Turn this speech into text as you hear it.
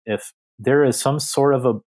if there is some sort of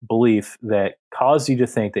a belief that causes you to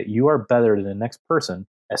think that you are better than the next person,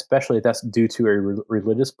 especially if that's due to a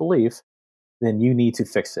religious belief, then you need to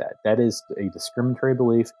fix that. That is a discriminatory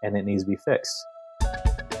belief, and it needs to be fixed.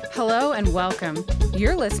 Hello and welcome.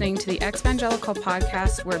 You're listening to the Exvangelical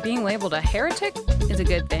Podcast, where being labeled a heretic is a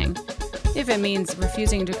good thing, if it means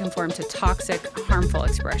refusing to conform to toxic, harmful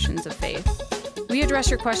expressions of faith. We address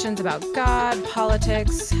your questions about God,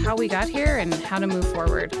 politics, how we got here, and how to move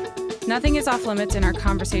forward. Nothing is off limits in our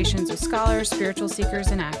conversations with scholars, spiritual seekers,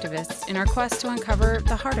 and activists in our quest to uncover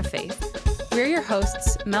the heart of faith. We're your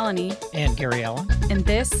hosts, Melanie and Gary Allen, and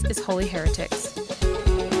this is Holy Heretics.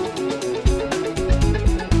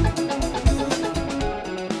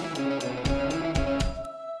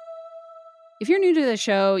 If you're new to the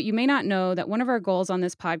show, you may not know that one of our goals on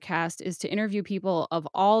this podcast is to interview people of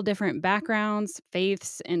all different backgrounds,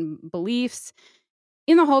 faiths, and beliefs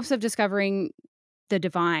in the hopes of discovering the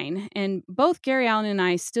divine. And both Gary Allen and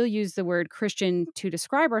I still use the word Christian to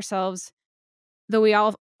describe ourselves, though we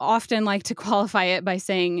all often like to qualify it by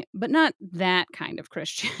saying, but not that kind of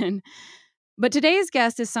Christian. But today's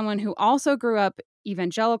guest is someone who also grew up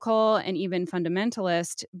evangelical and even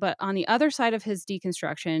fundamentalist, but on the other side of his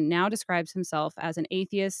deconstruction now describes himself as an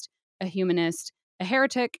atheist, a humanist, a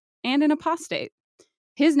heretic, and an apostate.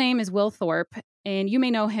 His name is Will Thorpe, and you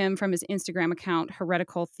may know him from his Instagram account,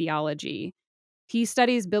 Heretical Theology. He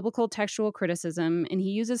studies biblical textual criticism, and he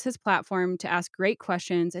uses his platform to ask great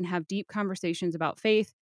questions and have deep conversations about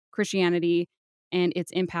faith, Christianity, and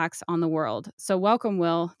its impacts on the world. So welcome,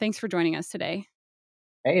 Will. Thanks for joining us today.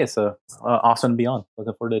 Hey, it's awesome to be on.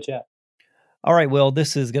 Looking forward to the chat. All right, Will,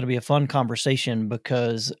 this is going to be a fun conversation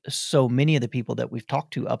because so many of the people that we've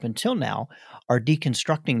talked to up until now are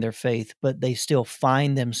deconstructing their faith, but they still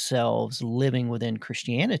find themselves living within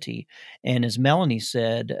Christianity. And as Melanie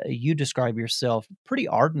said, you describe yourself pretty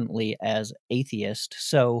ardently as atheist.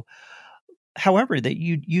 So, however, that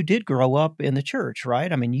you did grow up in the church,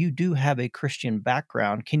 right? I mean, you do have a Christian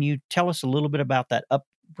background. Can you tell us a little bit about that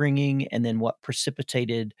upbringing and then what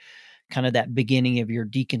precipitated kind of that beginning of your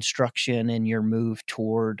deconstruction and your move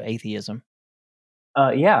toward atheism?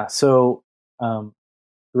 Yeah. So,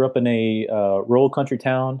 grew up in a rural country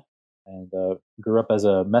town, and grew up as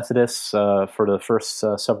a Methodist for the first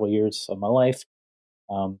several years of my life.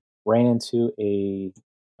 Ran into a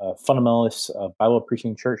fundamentalist Bible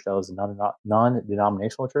preaching church that was a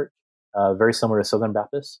non-denominational church, very similar to Southern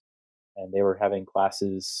Baptist, and they were having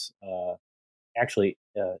classes actually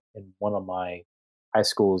in one of my high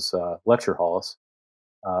school's lecture halls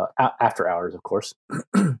after hours, of course.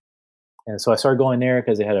 And so I started going there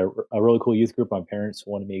because they had a really cool youth group. My parents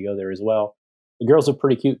wanted me to go there as well. The girls are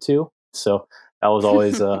pretty cute too, so that was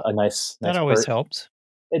always a nice. That always part. Helps.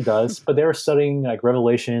 It does, but they were studying like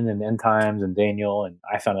Revelation and end times and Daniel, and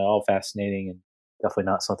I found it all fascinating and definitely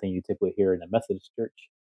not something you typically hear in a Methodist church.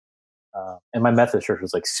 And my Methodist church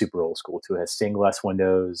was like super old school too. It had stained glass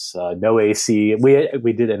windows, no AC.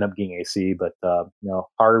 We did end up getting AC, but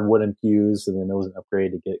hard wooden pews, and then it was an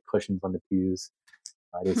upgrade to get cushions on the pews.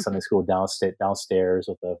 I did Sunday school downstairs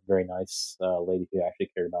with a very nice lady who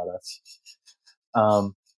actually cared about us.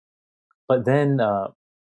 But then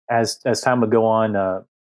as time would go on,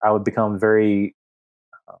 I would become very,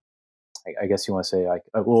 I guess you want to say, like,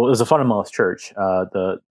 well, it was a fundamentalist church,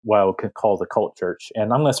 what I would call the cult church,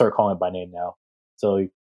 and I'm going to start calling it by name now. So,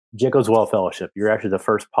 Jacob's Well Fellowship. You're actually the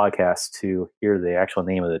first podcast to hear the actual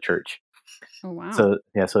name of the church. Oh, wow. So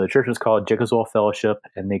the church is called Jacob's Well Fellowship,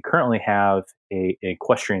 and they currently have a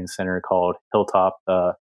equestrian center called Hilltop.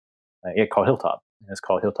 Called Hilltop. It's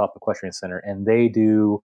called Hilltop Equestrian Center, and they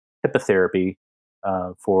do hippotherapy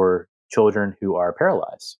for children who are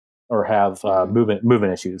paralyzed or have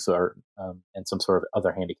movement issues or and some sort of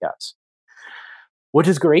other handicaps, which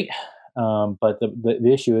is great. But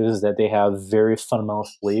the issue is that they have very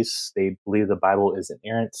fundamentalist beliefs. They believe the Bible is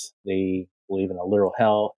inerrant. They believe in a literal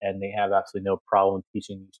hell, and they have absolutely no problem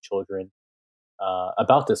teaching these children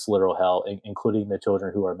about this literal hell, including the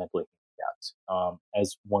children who are mentally handicapped.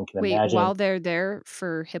 As one can imagine. While they're there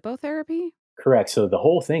for hippotherapy? Correct. So the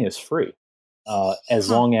whole thing is free, as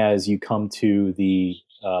long as you come to the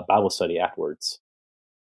Bible study afterwards.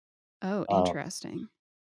 Oh, interesting.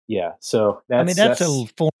 Yeah. So that's a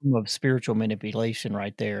form of spiritual manipulation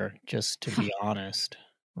right there, just to be honest.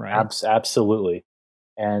 Right. Absolutely.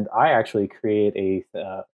 And I actually create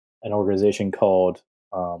an organization called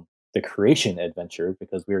the Creation Adventure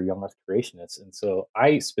because we are young earth creationists. And so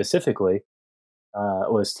I specifically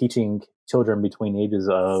was teaching children between ages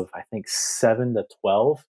of, I think, 7 to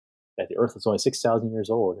 12 that the earth was only 6,000 years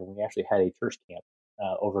old. And we actually had a church camp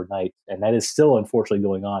overnight, and that is still unfortunately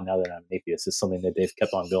going on now that I'm an atheist. It's something that they've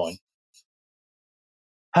kept on going.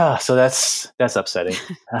 So that's upsetting.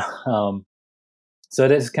 um, so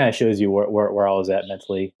this kind of shows you where I was at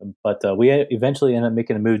mentally. But we eventually ended up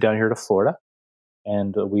making a move down here to Florida,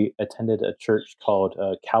 and we attended a church called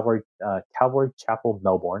Calvary Chapel,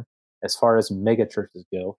 Melbourne. As far as mega churches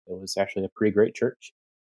go, it was actually a pretty great church,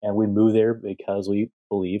 and we moved there because we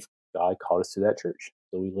believe God called us to that church.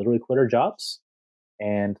 So we literally quit our jobs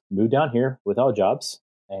and moved down here without jobs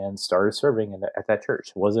and started serving at that church.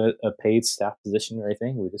 It wasn't a paid staff position or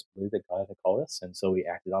anything. We just believed that God had called us, and so we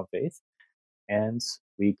acted on faith, and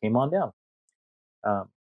we came on down. Um,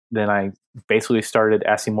 then I basically started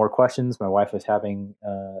asking more questions. My wife was having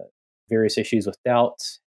various issues with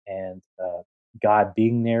doubt and God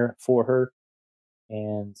being there for her.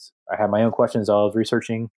 And I had my own questions I was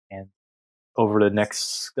researching. And over the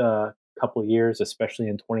next couple of years, especially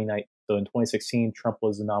in 2019, so in 2016, Trump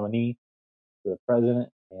was the nominee for the president.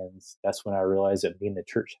 And that's when I realized that me and the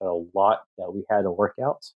church had a lot that we had to work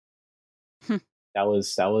out. That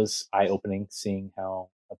was eye opening, seeing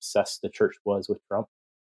how obsessed the church was with Trump.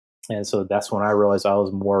 And so that's when I realized I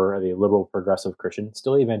was more of a liberal progressive Christian,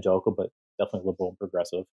 still evangelical, but definitely liberal and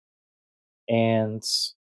progressive. And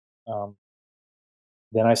um,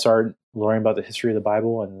 then I started learning about the history of the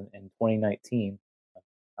Bible. And in 2019,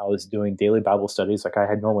 I was doing daily Bible studies like I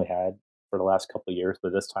had normally had for the last couple of years,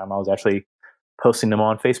 but this time I was actually posting them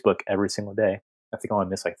on Facebook every single day. I think I only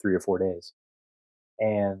missed like 3 or 4 days.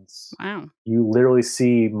 And Wow. you literally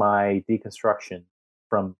see my deconstruction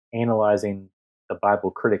from analyzing the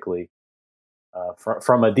Bible critically,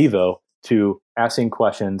 from a Devo to asking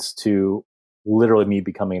questions to literally me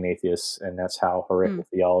becoming an atheist. And that's how Heretical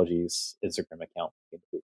Theology's Instagram account came to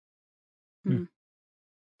be. Hmm.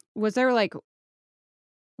 Was there like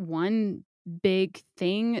one big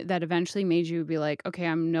thing that eventually made you be like, okay,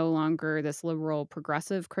 I'm no longer this liberal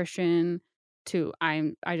progressive Christian to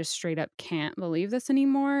I just straight up can't believe this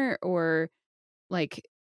anymore? Or like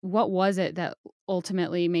what was it that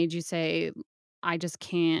ultimately made you say, I just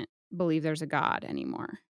can't believe there's a God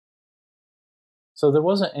anymore? So there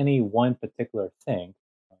wasn't any one particular thing,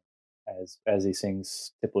 as these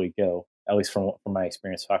things typically go, at least from my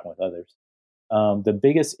experience talking with others. The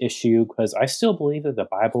biggest issue, because I still believe that the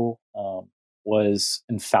Bible was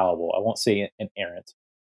infallible. I won't say inerrant.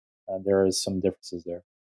 There is some differences there.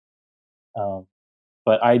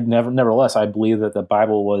 But nevertheless, I believe that the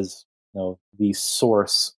Bible was, the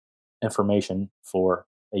source information for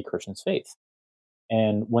a Christian's faith.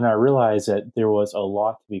 And when I realized that there was a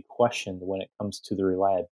lot to be questioned when it comes to the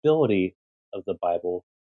reliability of the Bible,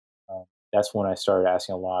 that's when I started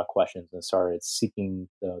asking a lot of questions and started seeking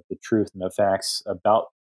the truth and the facts about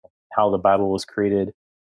how the Bible was created,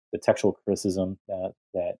 the textual criticism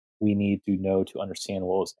that we need to know to understand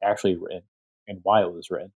what was actually written and why it was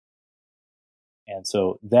written. And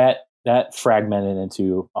so that fragmented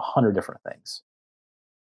into 100 different things.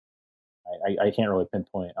 I can't really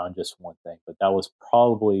pinpoint on just one thing, but that was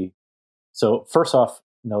probably so. First off,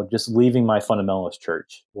 just leaving my fundamentalist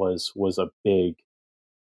church was a big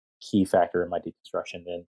key factor in my deconstruction,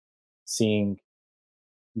 and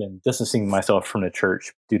then distancing myself from the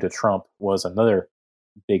church due to Trump was another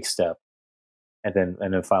big step, and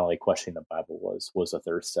then finally questioning the Bible was a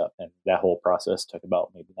third step, and that whole process took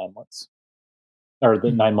about maybe 9 months, or the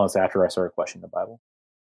 9 months after I started questioning the Bible.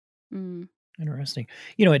 Mm. Interesting.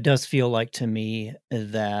 It does feel like to me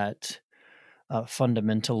that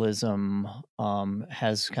fundamentalism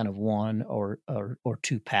has kind of one or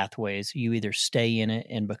two pathways. You either stay in it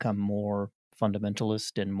and become more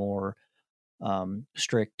fundamentalist and more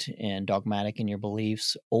strict and dogmatic in your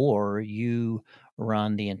beliefs, or you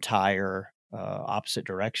run the entire opposite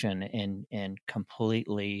direction and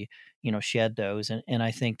completely, shed those. And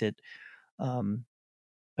I think that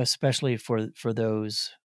especially for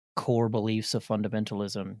those core beliefs of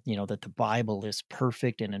fundamentalism, that the Bible is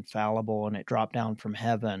perfect and infallible and it dropped down from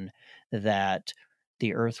heaven, that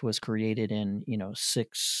the earth was created in,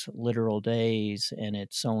 6 literal days and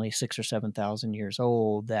it's only 6 or 7,000 years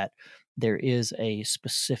old, that there is a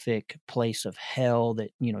specific place of hell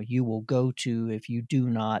that, you will go to if you do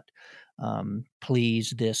not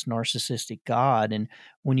please this narcissistic God. And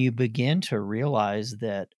when you begin to realize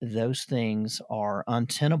that those things are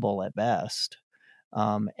untenable at best,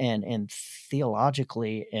 and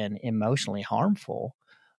theologically and emotionally harmful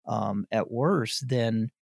at worst,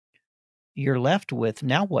 then you're left with,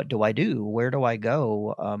 now what do I do? Where do I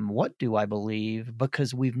go? What do I believe?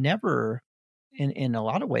 Because we've never, in a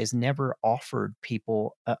lot of ways, never offered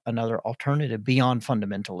people another alternative beyond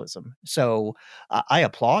fundamentalism. So I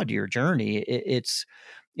applaud your journey. It's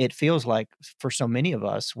it feels like for so many of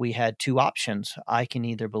us, we had two options. I can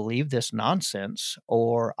either believe this nonsense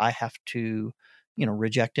or I have to,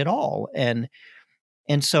 reject it all. And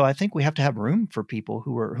so I think we have to have room for people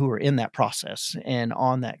who are in that process and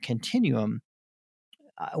on that continuum.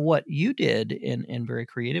 What you did in very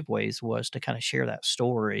creative ways was to kind of share that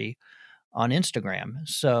story on Instagram.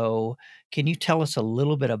 So can you tell us a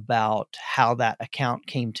little bit about how that account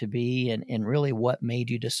came to be and really what made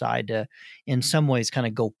you decide to, in some ways, kind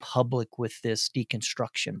of go public with this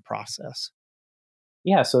deconstruction process?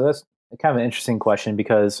 Yeah, so that's kind of an interesting question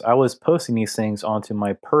because I was posting these things onto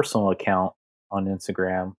my personal account on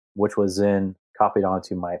Instagram, which was then copied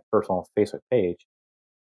onto my personal Facebook page.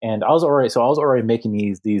 And I was already making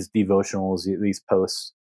these devotionals, these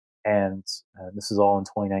posts, and this is all in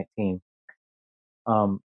 2019.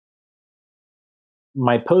 Um,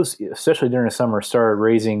 my posts, especially during the summer, started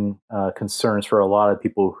raising concerns for a lot of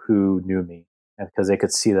people who knew me, because they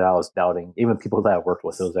could see that I was doubting. Even people that I worked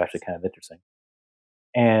with, it was actually kind of interesting.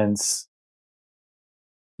 And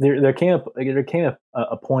there came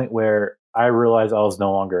a point where I realized I was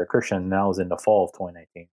no longer a Christian, and that was in the fall of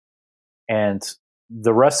 2019. And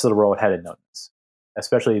the rest of the world hadn't known this,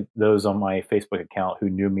 especially those on my Facebook account who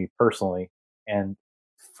knew me personally. And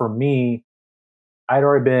for me, I'd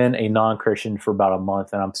already been a non-Christian for about a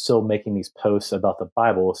month, and I'm still making these posts about the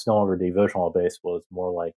Bible. It's no longer devotional based; but it's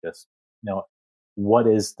more like this. What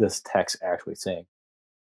is this text actually saying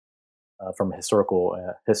from a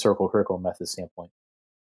historical critical method standpoint?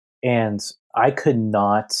 And I could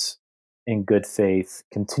not, in good faith,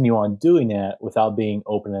 continue on doing that without being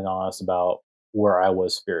open and honest about where I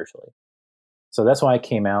was spiritually. So that's why I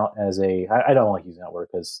came out as I don't like using that word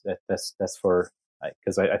because that's for,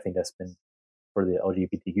 because I think that's been for the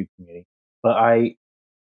LGBTQ community. But I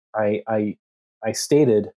I I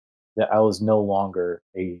stated that I was no longer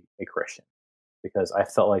a Christian because I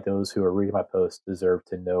felt like those who are reading my posts deserve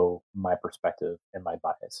to know my perspective and my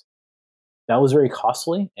bias. That was very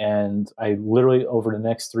costly, and I literally over the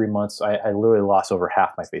next 3 months, I literally lost over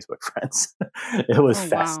half my Facebook friends. It was Oh,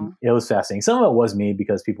 fascinating. wow. It was fascinating. Some of it was me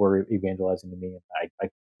because people were evangelizing to me, and I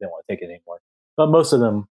didn't want to take it anymore. But most of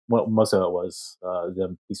it was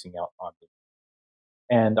them piecing out on me,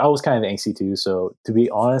 and I was kind of angsty too. So to be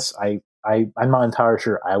honest, I'm not entirely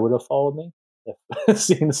sure I would have followed me if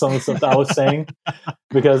seeing some of the stuff that I was saying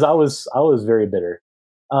because I was very bitter.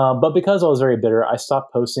 But because I was very bitter, I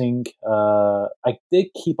stopped posting. I did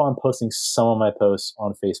keep on posting some of my posts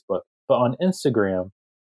on Facebook, but on Instagram,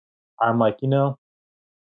 I'm like,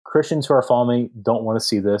 Christians who are following me don't want to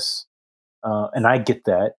see this, and I get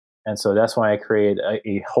that, and so that's why I created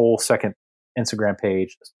a whole second Instagram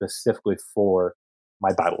page specifically for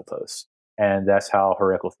my Bible posts, and that's how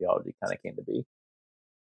heretical theology kind of came to be.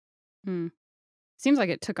 Hmm. Seems like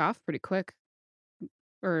it took off pretty quick.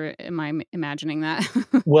 Or am I imagining that?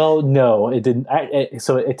 Well, no, it didn't.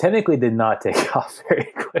 So it technically did not take off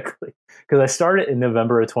very quickly because I started in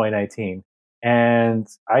November of 2019, and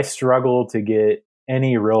I struggled to get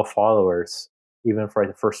any real followers even for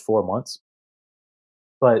the first 4 months.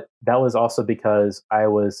 But that was also because I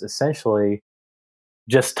was essentially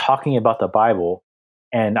just talking about the Bible,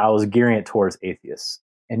 and I was gearing it towards atheists,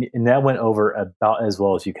 and that went over about as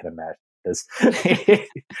well as you can imagine. Because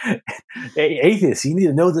atheists, you need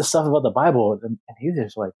to know this stuff about the Bible, and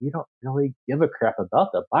atheists are like, we don't really give a crap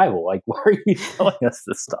about the Bible. Like, why are you telling us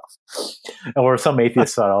this stuff? Or some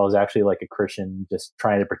atheists thought I was actually like a Christian, just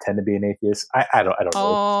trying to pretend to be an atheist. I don't really.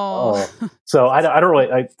 Oh. Oh, so I don't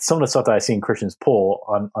really. Some of the stuff that I've seen Christians pull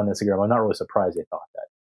on Instagram, I'm not really surprised they thought that.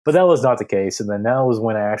 But that was not the case. And then that was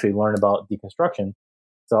when I actually learned about deconstruction.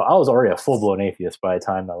 So I was already a full blown atheist by the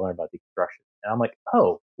time I learned about deconstruction. And I'm like,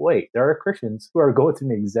 oh, wait, there are Christians who are going through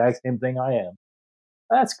the exact same thing I am.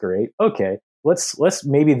 That's great. Okay. Let's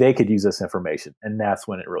maybe they could use this information. And that's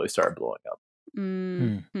when it really started blowing up.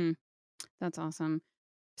 Hmm. Hmm. That's awesome.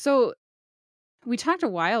 So we talked a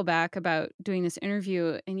while back about doing this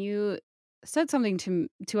interview, and you said something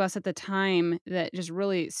to us at the time that just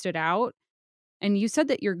really stood out. And you said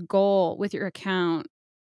that your goal with your account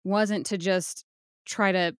wasn't to just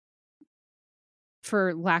try to,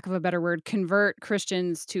 for lack of a better word, convert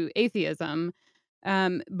Christians to atheism,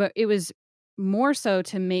 but it was more so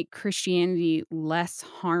to make Christianity less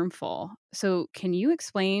harmful. So, can you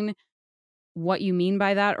explain what you mean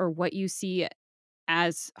by that, or what you see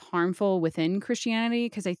as harmful within Christianity?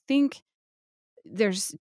 Because I think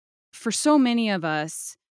there's, for so many of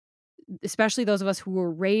us, especially those of us who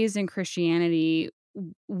were raised in Christianity,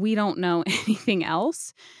 we don't know anything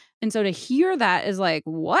else. And so to hear that is like,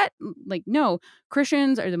 what? Like, no,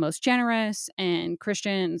 Christians are the most generous, and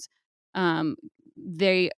Christians, um,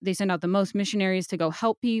 they send out the most missionaries to go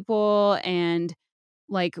help people, and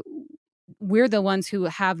like we're the ones who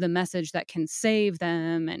have the message that can save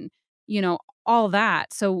them, and all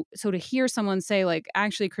that. So to hear someone say like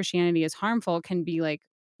actually Christianity is harmful can be like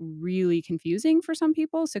really confusing for some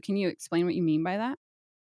people. So can you explain what you mean by that?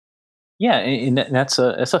 Yeah, and that's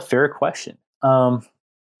a fair question. I'm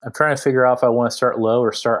trying to figure out if I want to start low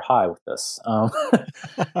or start high with this.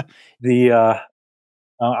 The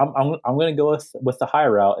I'm going to go with the high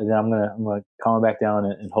route, and then I'm going to calm back down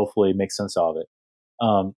and hopefully make sense of it.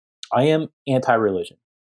 I am anti-religion,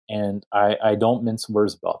 and I don't mince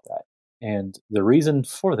words about that. And the reason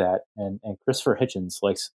for that, and Christopher Hitchens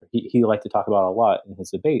he liked to talk about a lot in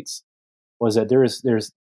his debates, was that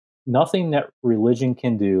there's nothing that religion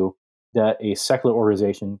can do that a secular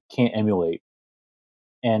organization can't emulate,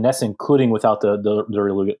 and that's including without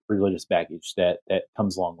the religious baggage that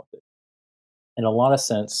comes along with it. In a lot of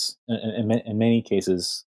sense, in many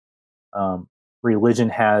cases, religion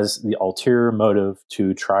has the ulterior motive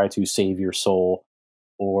to try to save your soul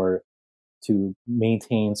or to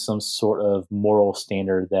maintain some sort of moral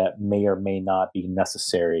standard that may or may not be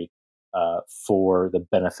necessary for the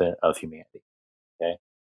benefit of humanity. Okay,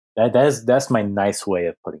 that's my nice way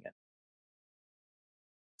of putting it.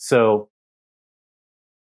 So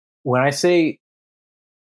when I say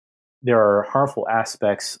there are harmful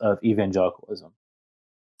aspects of evangelicalism,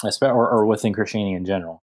 or within Christianity in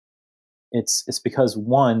general, it's because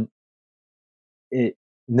one, and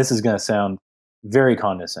this is going to sound very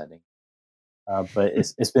condescending, but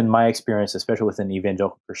it's been my experience, especially within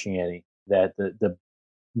evangelical Christianity, that the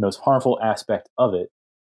most harmful aspect of it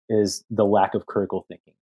is the lack of critical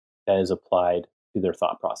thinking that is applied to their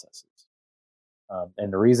thought processes.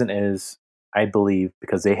 And the reason is, I believe,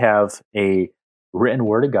 because they have a written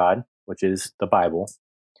word of God, which is the Bible,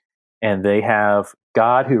 and they have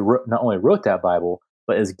God who not only wrote that Bible,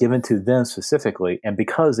 but is given to them specifically. And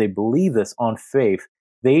because they believe this on faith,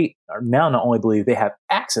 they are now not only believe they have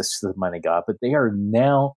access to the mind of God, but they are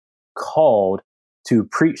now called to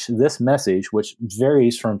preach this message, which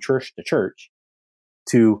varies from church to church,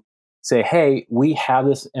 to say, hey, we have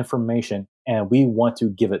this information and we want to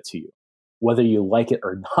give it to you, whether you like it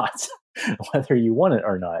or not, whether you want it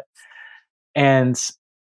or not. And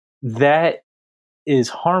that is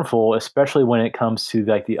harmful, especially when it comes to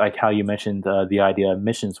like how you mentioned the idea of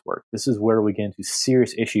missions work. This is where we get into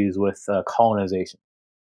serious issues with colonization.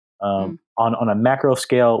 On a macro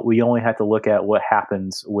scale, we only have to look at what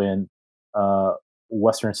happens when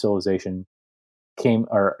Western civilization came,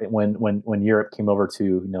 or when Europe came over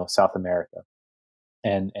to South America,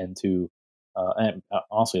 and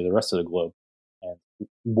honestly the rest of the globe, and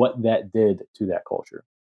what that did to that culture.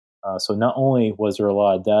 So not only was there a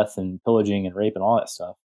lot of death and pillaging and rape and all that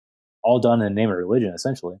stuff, all done in the name of religion,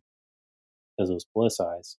 essentially, because it was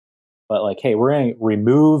politicized. But like, hey, we're going to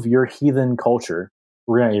remove your heathen culture.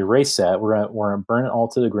 We're going to erase that. We're going to burn it all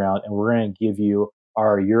to the ground, and we're going to give you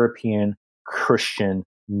our European Christian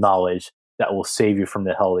knowledge that will save you from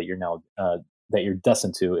the hell that you're now that you're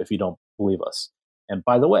destined to if you don't believe us. And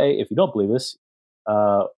by the way, if you don't believe us,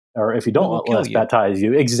 or if you don't let us baptize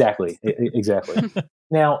you, exactly.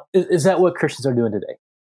 Now, is that what Christians are doing today?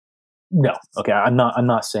 No. Okay, I'm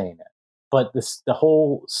not saying that. But the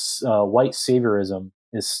whole white saviorism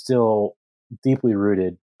is still deeply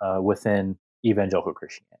rooted within evangelical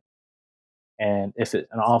Christianity. And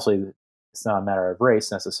honestly, it's not a matter of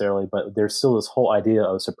race necessarily, but there's still this whole idea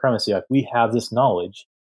of supremacy. Like, we have this knowledge,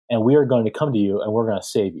 and we are going to come to you, and we're going to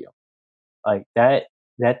save you. Like that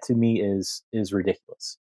to me is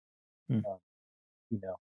ridiculous.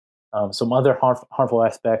 Some other harmful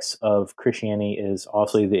aspects of Christianity is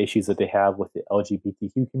also the issues that they have with the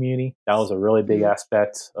LGBTQ community. That was a really big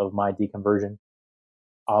aspect of my deconversion.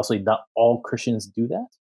 Obviously, not all Christians do that.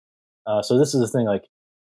 So this is the thing: like,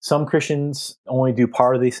 some Christians only do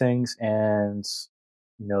part of these things, and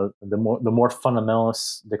the more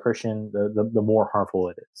fundamentalist the Christian, the more harmful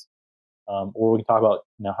it is. Or we can talk about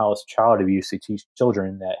how it's child abuse to teach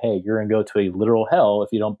children that, hey, you're going to go to a literal hell if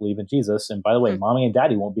you don't believe in Jesus. And by the way, mommy and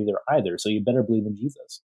daddy won't be there either, so you better believe in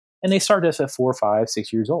Jesus. And they start this at 4, 5,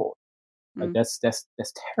 6 years old. Like that's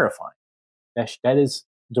terrifying. That is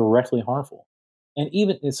directly harmful. And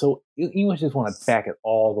even so, you just want to back it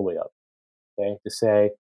all the way up, okay, to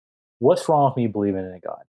say, what's wrong with me believing in a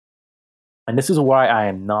God? And this is why I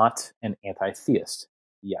am not an anti-theist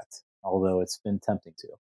yet, although it's been tempting to.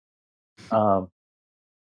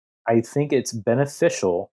 I think it's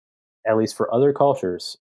beneficial, at least for other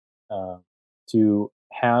cultures, to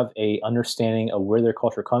have a understanding of where their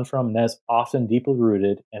culture comes from, and that's often deeply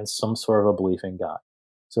rooted in some sort of a belief in God.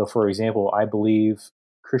 So, for example, I believe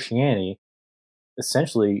Christianity,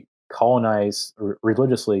 essentially colonized or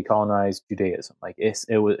religiously colonized Judaism. Like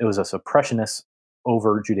it was a suppressionist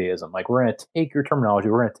over Judaism. Like, we're going to take your terminology,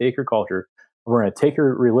 we're going to take your culture, we're going to take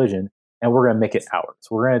your religion, and we're going to make it ours.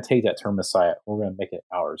 We're going to take that term Messiah, we're going to make it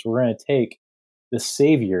ours. We're going to take the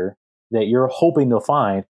Savior that you're hoping to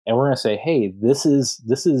find, and we're going to say, hey, this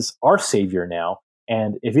is our Savior now.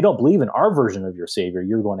 And if you don't believe in our version of your Savior,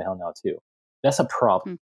 you're going to hell now too. That's a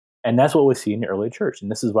problem. Hmm. And that's what we see in the early church.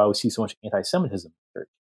 And this is why we see so much anti-Semitism in the church.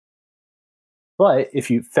 But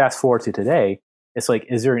if you fast forward to today, it's like,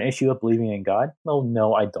 is there an issue of believing in God? Well,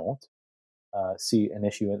 no, I don't see an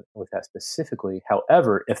issue with that specifically.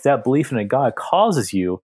 However, if that belief in a God causes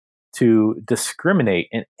you to discriminate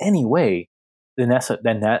in any way, then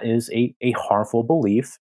that is a harmful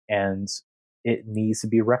belief, and it needs to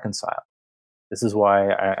be reconciled. This is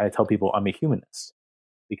why I tell people I'm a humanist,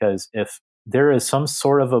 because if there is some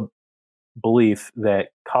sort of a belief that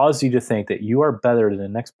causes you to think that you are better than the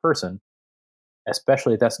next person,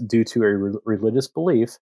 especially if that's due to a religious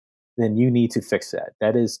belief, then you need to fix that.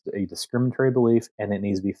 That is a discriminatory belief, and it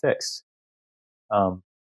needs to be fixed. Now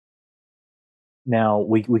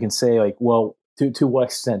we can say, like, well, to what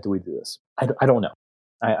extent do we do this? I don't know.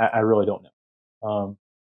 I really don't know.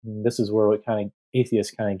 This is where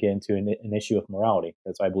atheists kind of get into an issue of morality,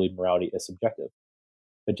 because I believe morality is subjective.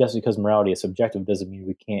 But just because morality is subjective doesn't mean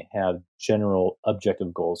we can't have general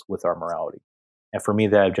objective goals with our morality. And for me,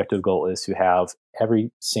 that objective goal is to have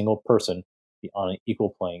every single person be on an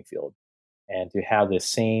equal playing field, and to have the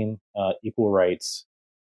same equal rights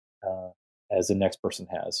as the next person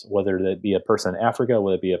has, whether it be a person in Africa,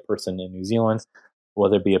 whether it be a person in New Zealand,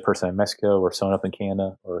 whether it be a person in Mexico, or someone up in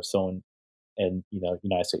Canada, or someone in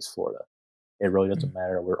United States, Florida. It really doesn't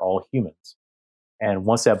matter. We're all humans. And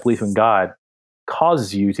once that belief in God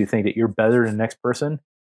causes you to think that you're better than the next person,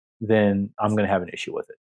 then I'm going to have an issue with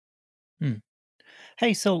it. Hmm.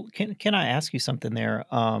 Hey, so can I ask you something there?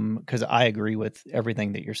 Because I agree with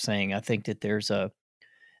everything that you're saying. I think that there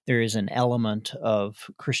is an element of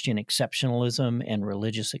Christian exceptionalism and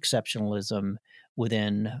religious exceptionalism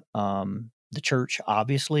within the church,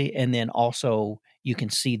 obviously, and then also you can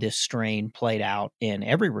see this strain played out in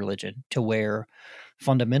every religion, to where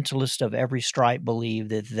fundamentalists of every stripe believe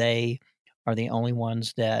that they are the only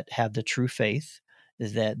ones that have the true faith,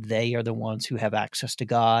 that they are the ones who have access to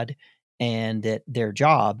God, and that their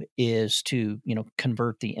job is to,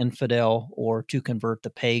 convert the infidel, or to convert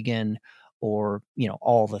the pagan, or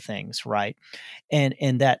all the things, right?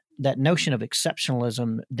 And that notion of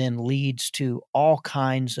exceptionalism then leads to all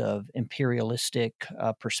kinds of imperialistic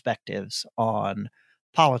perspectives on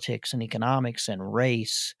politics and economics and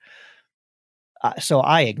race. So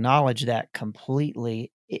I acknowledge that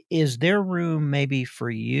completely. Is there room maybe for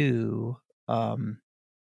you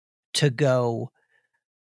to go?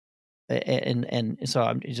 And so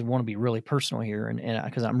I just want to be really personal here, and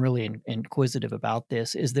because I'm really inquisitive about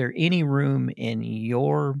this. Is there any room in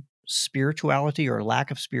your spirituality or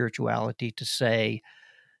lack of spirituality to say,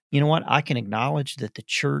 you know what, I can acknowledge that the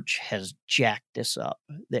church has jacked this up,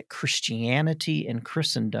 that Christianity and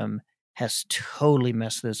Christendom has totally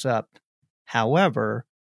messed this up. However,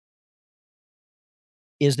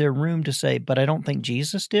 is there room to say, but I don't think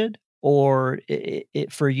Jesus did? Or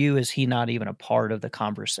for you, is he not even a part of the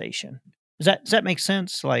conversation? Does that make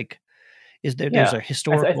sense? Like, there's Yeah, a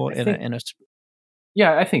historical I think, and a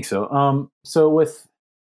yeah, I think so.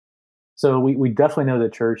 So we definitely know the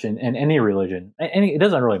church and any religion, it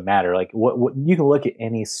doesn't really matter. Like, what you can look at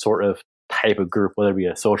any sort of type of group, whether it be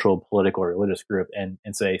a social, political, or religious group, and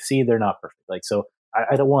say, see, they're not perfect. Like, so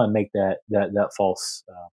I don't want to make that false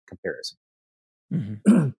comparison.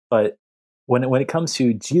 But when it comes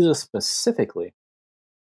to Jesus specifically,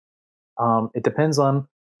 it depends on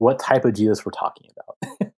what type of Jesus we're talking about.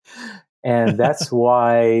 And that's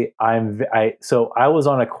why so I was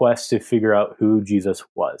on a quest to figure out who Jesus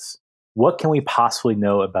was. What can we possibly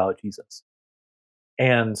know about Jesus?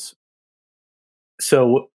 And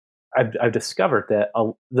so I've discovered that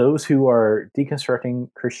those who are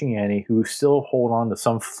deconstructing Christianity, who still hold on to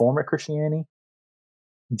some form of Christianity,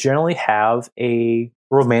 generally have a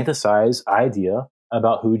romanticized idea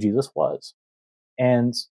about who Jesus was.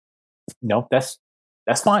 And that's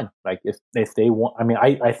fine. Like, if they want, I mean,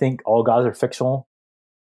 I think all gods are fictional.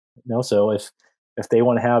 So if they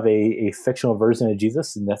want to have a fictional version of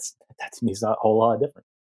Jesus, then that to me is not a whole lot different.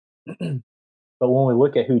 But when we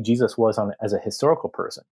look at who Jesus was as a historical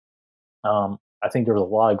person, I think there was a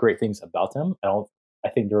lot of great things about him. I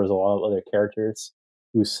think there was a lot of other characters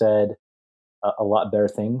who said a lot better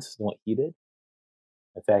things than what he did.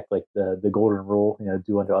 In fact, like the golden rule,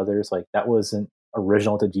 do unto others, like, that wasn't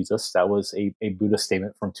original to Jesus. That was a Buddhist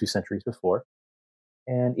statement from 2 centuries before.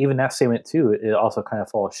 And even that statement too, it also kind of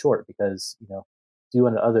falls short because, do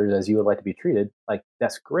unto others as you would like to be treated. Like,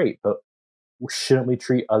 that's great, but shouldn't we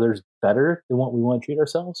treat others better than what we want to treat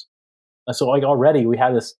ourselves? And so, like, already we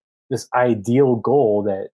have this ideal goal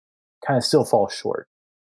that kind of still falls short.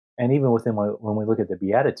 And even within when we look at the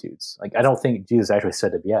Beatitudes, like, I don't think Jesus actually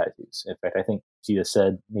said the Beatitudes. In fact, I think Jesus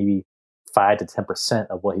said maybe 5 to 10%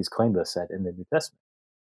 of what he's claimed to have said in the New Testament.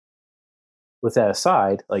 With that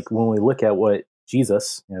aside, like, when we look at what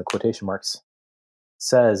Jesus, quotation marks,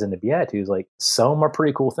 says in the Beatitudes, like, some are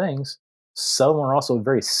pretty cool things, some are also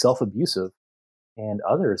very self-abusive, and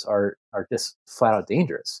others are just flat out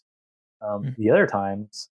dangerous. The other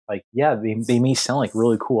times, like, yeah, they may sound like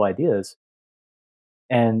really cool ideas,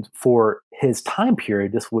 and for his time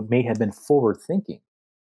period, this may have been forward thinking,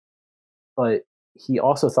 but he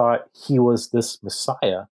also thought he was this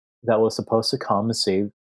Messiah that was supposed to come and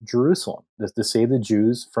save Jerusalem, to save the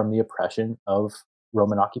Jews from the oppression of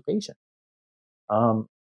Roman occupation. I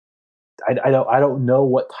don't know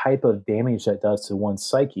what type of damage that does to one's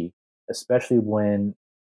psyche, especially when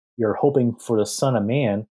you're hoping for the Son of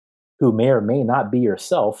Man, who may or may not be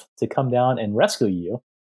yourself, to come down and rescue you,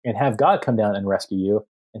 and have God come down and rescue you,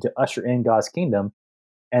 and to usher in God's kingdom.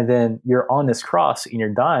 And then you're on this cross and you're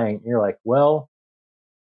dying. And you're like, well,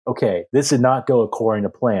 okay, this did not go according to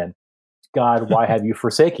plan. God, why have you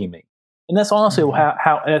forsaken me? And that's honestly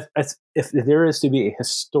how if there is to be a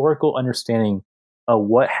historical understanding of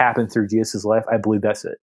what happened through Jesus' life, I believe that's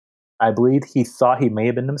it. I believe he thought he may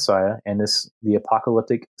have been the Messiah and the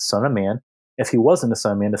apocalyptic Son of Man. If he wasn't the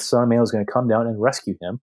Son of Man, the Son of Man was going to come down and rescue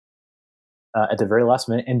him at the very last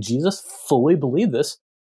minute. And Jesus fully believed this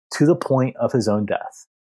to the point of his own death.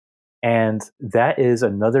 And that is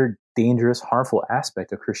another dangerous, harmful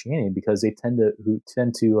aspect of Christianity, because they tend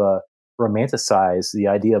to romanticize the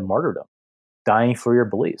idea of martyrdom, dying for your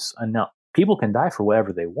beliefs. And now, people can die for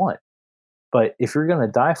whatever they want, but if you're going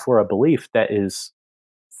to die for a belief that is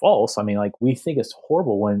false, I mean, like, we think it's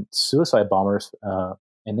horrible when suicide bombers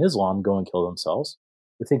in Islam go and kill themselves.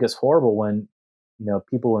 We think it's horrible when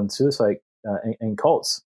people in suicide in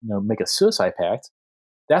cults make a suicide pact.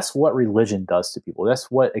 That's what religion does to people.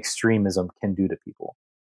 That's what extremism can do to people.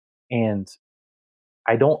 And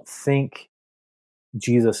I don't think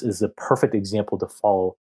Jesus is the perfect example to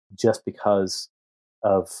follow just because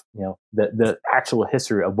of the actual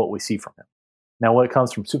history of what we see from him. Now, when it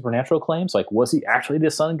comes from supernatural claims, like, was he actually the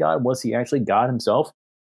Son of God? Was he actually God himself?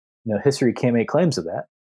 History can't make claims of that,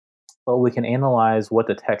 but we can analyze what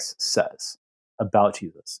the text says about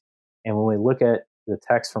Jesus. And when we look at the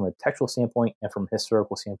text from a textual standpoint and from a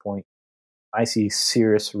historical standpoint, I see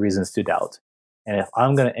serious reasons to doubt. And if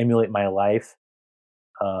I'm going to emulate my life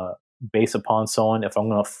based upon someone, if I'm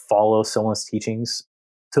going to follow someone's teachings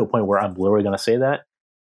to a point where I'm literally going to say that,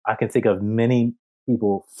 I can think of many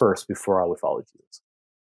people first before I would follow Jesus.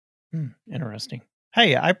 Interesting.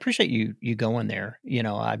 Hey, I appreciate you going there.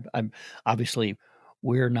 I'm obviously,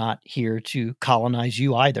 we're not here to colonize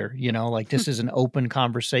you either. Like, this is an open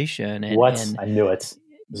conversation. And I knew it.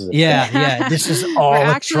 This is yeah. This is all We're a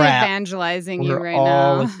actually trap. evangelizing you right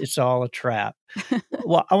now. It's all a trap.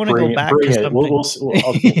 Well, I want to go back bring to it.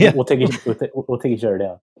 something. We'll take each other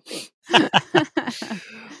down.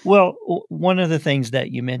 Well, one of the things that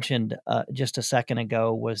you mentioned just a second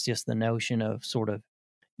ago was just the notion of sort of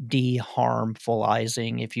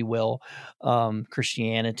de-harmfulizing, if you will,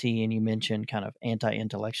 Christianity, and you mentioned kind of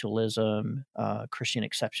anti-intellectualism, Christian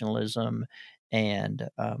exceptionalism, and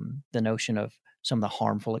the notion of some of the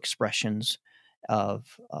harmful expressions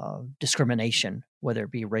of discrimination, whether it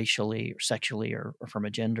be racially or sexually or from a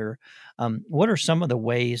gender. What are some of the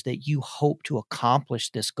ways that you hope to accomplish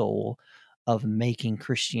this goal of making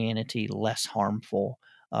Christianity less harmful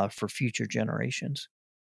for future generations?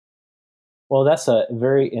 Well, that's a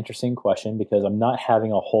very interesting question, because I'm not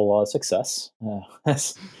having a whole lot of success.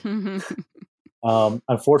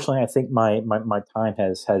 Unfortunately, I think my time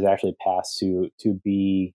has actually passed to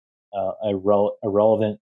be a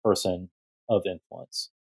relevant person of influence,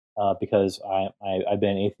 because I've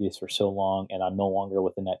been an atheist for so long, and I'm no longer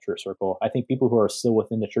within that church circle. I think people who are still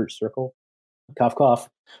within the church circle, cough cough,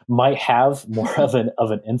 might have more of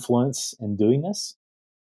an influence in doing this.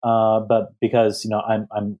 But because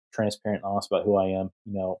I'm transparent and honest about who I am,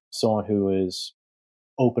 someone who is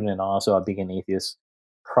open and honest about being an atheist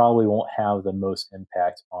probably won't have the most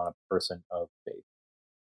impact on a person of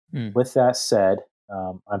faith. With that said,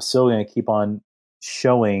 I'm still going to keep on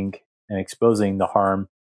showing and exposing the harm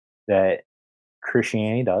that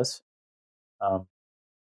Christianity does. I've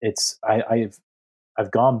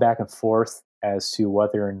gone back and forth as to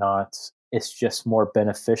whether or not it's just more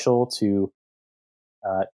beneficial to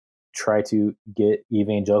try to get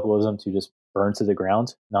evangelicalism to just burn to the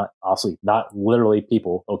ground. Not obviously, not literally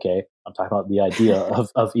people. Okay, I'm talking about the idea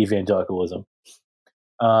of evangelicalism.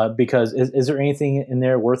 Because is there anything in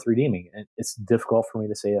there worth redeeming? And it's difficult for me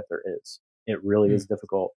to say that there is. It really is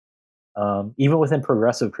difficult. Even within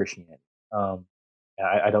progressive Christianity.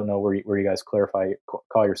 I don't know where you guys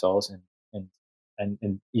call yourselves,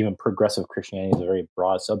 and even progressive Christianity is a very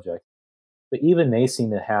broad subject. But even they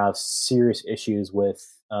seem to have serious issues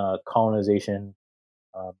with colonization,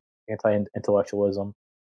 anti-intellectualism,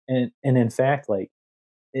 and in fact, like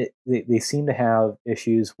they seem to have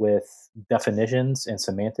issues with definitions and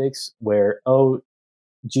semantics. Where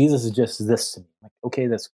Jesus is just this to me. Like, okay,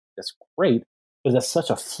 that's great, but that's such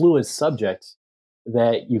a fluid subject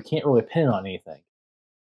that you can't really pin on anything.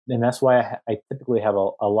 And that's why I typically have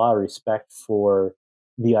a lot of respect for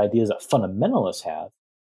the ideas that fundamentalists have,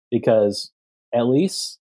 because at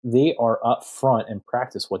least they are upfront and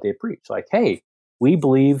practice what they preach. Like, hey, we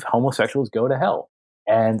believe homosexuals go to hell.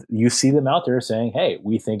 And you see them out there saying, hey,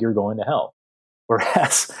 we think you're going to hell.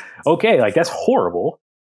 Whereas, okay, like that's horrible,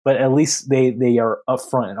 but at least they are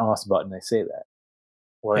upfront and honest about it and they say that.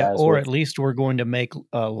 Whereas at least we're going to make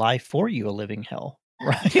life for you a living hell.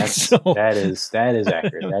 Right. That is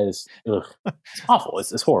accurate. That is it's awful.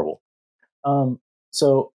 It's horrible.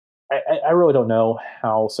 So I really don't know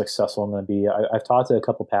how successful I'm going to be. I've talked to a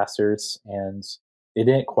couple pastors, and it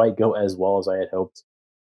didn't quite go as well as I had hoped.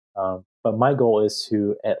 But my goal is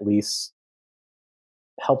to at least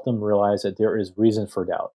help them realize that there is reason for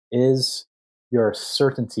doubt. Is your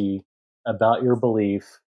certainty about your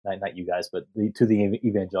belief, not you guys, but to the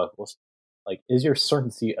evangelicals, like, is your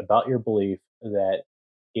certainty about your belief that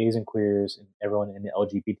gays and queers and everyone in the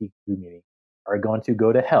LGBT community are going to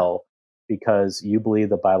go to hell because you believe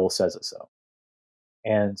the Bible says it so?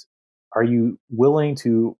 And are you willing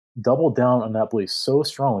to double down on that belief so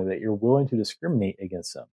strongly that you're willing to discriminate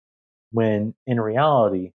against them? When in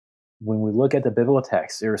reality, when we look at the biblical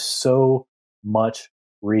text, there's so much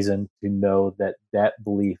reason to know that that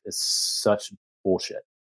belief is such bullshit.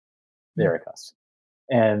 There it comes.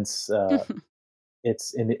 And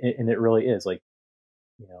it really is, like,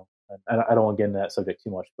 you know, I don't want to get into that subject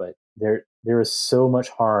too much, but there is so much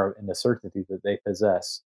harm in the certainty that they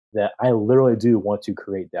possess that I literally do want to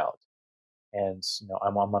create doubt. And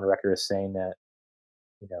I'm on record as saying that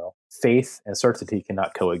faith and certainty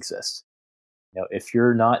cannot coexist. If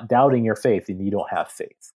you're not doubting your faith, then you don't have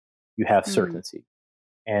faith. You have certainty.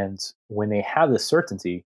 And when they have this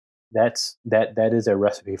certainty, that is a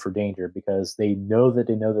recipe for danger, because they know that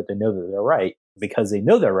they're right. Because they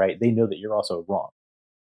know they're right, they know that you're also wrong.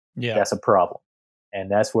 Yeah, that's a problem,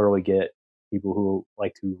 and that's where we get people who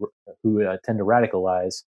tend to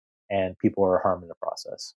radicalize, and people are harmed in the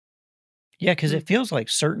process. Yeah, because it feels like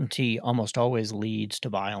certainty almost always leads to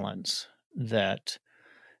violence. That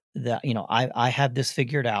I have this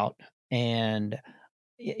figured out, and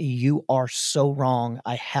you are so wrong.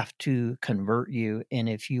 I have to convert you, and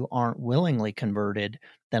if you aren't willingly converted,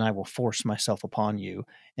 then I will force myself upon you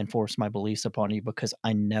and force my beliefs upon you, because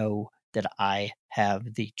I know that I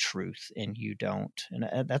have the truth and you don't.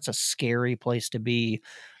 And that's a scary place to be,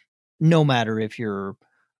 no matter if you're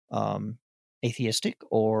atheistic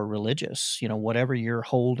or religious. Whatever you're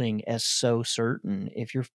holding as so certain,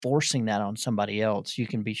 if you're forcing that on somebody else, you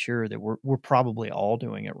can be sure that we're probably all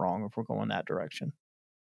doing it wrong if we're going that direction.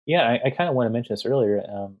 Yeah, I kind of want to mention this earlier.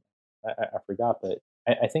 I forgot, but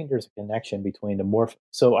I think there's a connection between the more.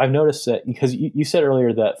 So I've noticed that, because you said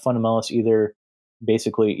earlier that fundamentalists either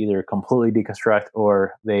completely deconstruct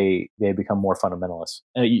or they become more fundamentalist.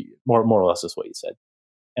 More or less is what you said,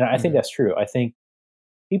 and I think that's true. I think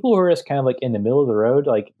people who are just kind of like in the middle of the road,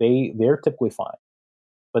 like they're typically fine,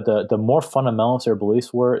 but the more fundamentalist their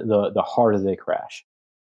beliefs were, the harder they crash.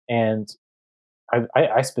 And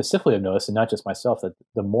I specifically have noticed, and not just myself, that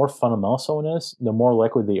the more fundamental someone is, the more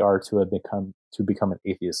likely they are to become an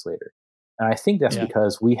atheist later. And I think that's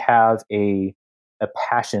because we have a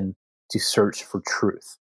passion to search for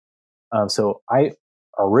truth. So I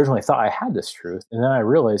originally thought I had this truth, and then I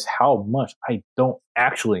realized how much I don't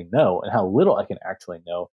actually know, and how little I can actually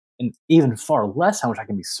know, and even far less how much I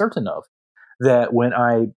can be certain of. That when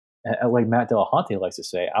like Matt Dillahunty likes to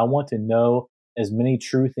say, I want to know as many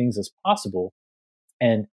true things as possible,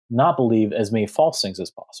 and not believe as many false things as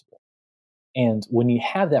possible. And when you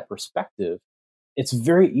have that perspective, it's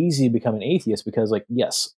very easy to become an atheist, because, like,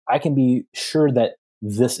 yes, I can be sure that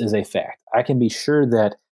this is a fact. I can be sure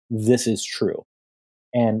that this is true.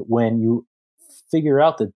 And when you figure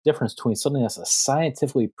out the difference between something that's a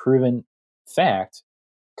scientifically proven fact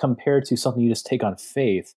compared to something you just take on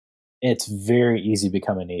faith, it's very easy to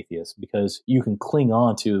become an atheist, because you can cling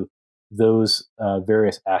on to those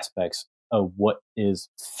various aspects of what is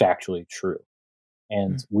factually true.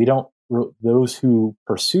 And we don't, those who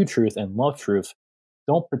pursue truth and love truth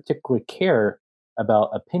don't particularly care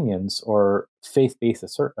about opinions or faith-based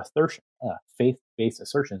assertions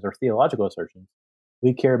or theological assertions.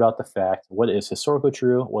 We care about the fact what is historically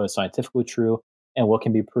true, what is scientifically true, and what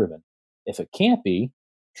can be proven. If it can't be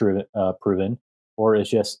proven, or is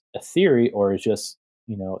just a theory, or is just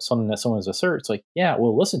something that someone asserts, like, yeah,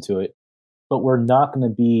 we'll listen to it, but we're not going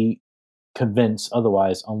to be convinced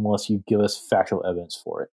otherwise unless you give us factual evidence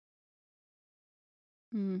for it.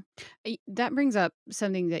 That brings up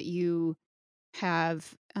something that you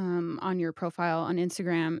have on your profile on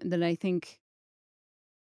Instagram that I think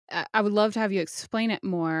I would love to have you explain it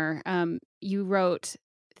more. You wrote,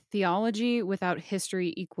 "Theology without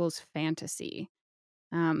history equals fantasy."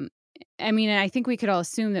 I mean, I think we could all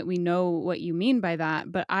assume that we know what you mean by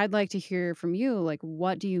that, but I'd like to hear from you. Like,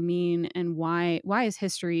 what do you mean, and why is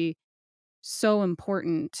history so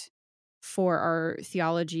important for our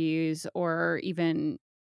theologies, or even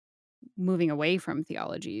moving away from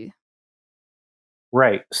theology?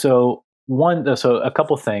 Right. So a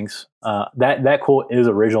couple things. That quote is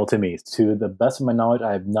original to me. To the best of my knowledge,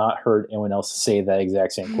 I have not heard anyone else say that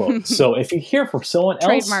exact same quote. So if you hear from someone else,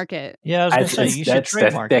 trademark it. Yeah, I was going to say you should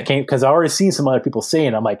trademark that came because I already seen some other people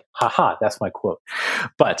saying. I'm like, haha, that's my quote.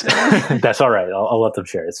 But that's all right. I'll let them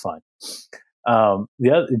share. It's fine.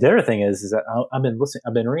 The other thing is that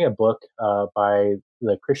I've been reading a book by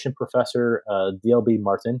the Christian professor D.L.B.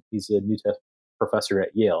 Martin. He's a New Testament professor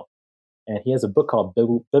at Yale. And he has a book called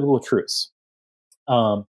Biblical Truths.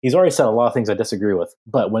 He's already said a lot of things I disagree with,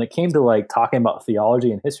 but when it came to like talking about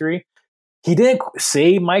theology and history, he didn't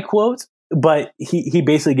say my quote, but he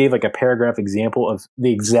basically gave like a paragraph example of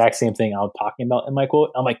the exact same thing I'm talking about in my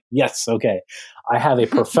quote. I'm like, yes, okay, I have a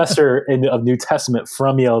professor of New Testament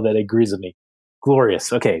from Yale that agrees with me.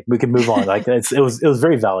 Glorious. Okay, we can move on. Like it was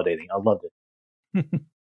very validating. I loved it.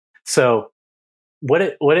 So what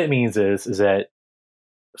it means is that,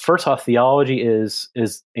 first off, theology is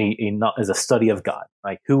a study of God.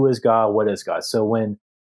 Like, who is God? What is God? So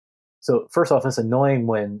first off, it's annoying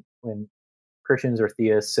when Christians or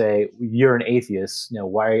theists say you're an atheist.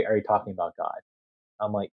 Why are you talking about God?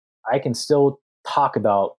 I'm like, I can still talk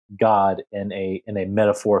about God in a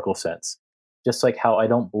metaphorical sense, just like how I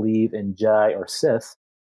don't believe in Jedi or Sith.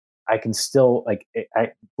 I can still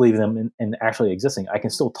I believe them in actually existing. I can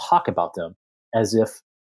still talk about them as if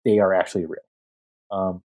they are actually real.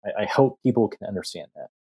 I hope people can understand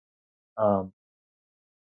that.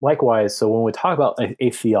 Likewise, so when we talk about a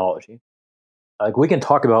theology, like we can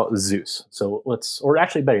talk about Zeus. So let's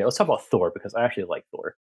talk about Thor, because I actually like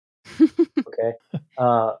Thor. Okay,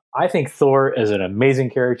 I think Thor is an amazing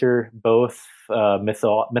character, both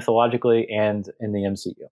mythologically and in the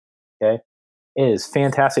MCU. Okay, it is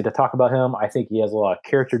fantastic to talk about him. I think he has a lot of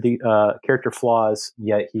character flaws,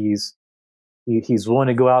 yet he's willing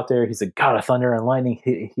to go out there. He's a god of thunder and lightning.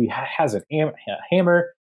 He has a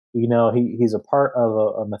hammer. He's a part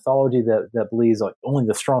of a mythology that believes like only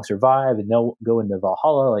the strong survive and they'll go into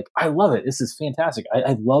Valhalla. Like, I love it. This is fantastic.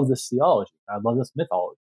 I love this theology. I love this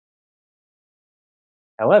mythology.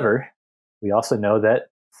 However, we also know that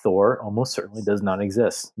Thor almost certainly does not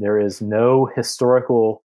exist. There is no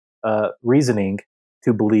historical reasoning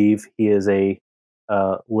to believe he is a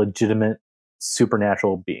legitimate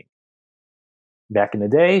supernatural being. Back in the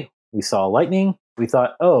day, we saw lightning. We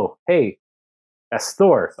thought, oh, hey, that's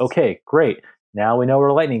Thor. Okay, great. Now we know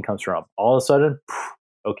where lightning comes from. All of a sudden,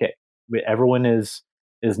 okay, everyone is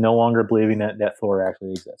no longer believing that Thor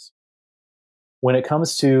actually exists. When it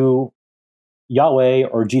comes to Yahweh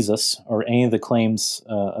or Jesus or any of the claims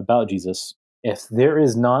about Jesus, if there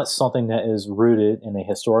is not something that is rooted in a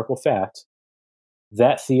historical fact,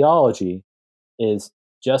 that theology is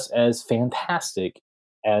just as fantastic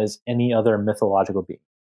as any other mythological being.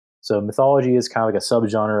 So mythology is kind of like a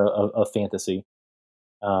subgenre of fantasy,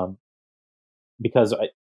 because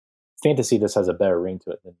fantasy just has a better ring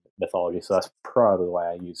to it than mythology. So that's probably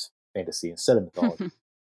why I use fantasy instead of mythology.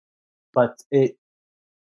 But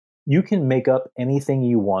you can make up anything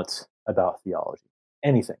you want about theology,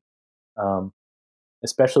 anything,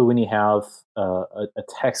 especially when you have a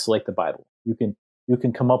text like the Bible. You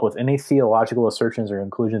can come up with any theological assertions or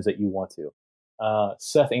conclusions that you want to.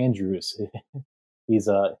 Seth Andrews, he's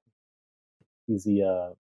the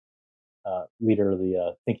leader of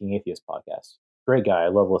the Thinking Atheist podcast. Great guy. I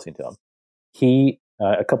love listening to him. He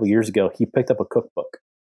a couple years ago, he picked up a cookbook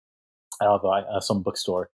out of some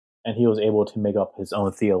bookstore, and he was able to make up his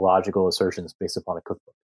own theological assertions based upon a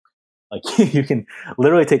cookbook. Like, you can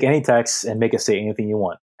literally take any text and make it say anything you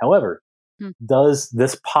want. However, does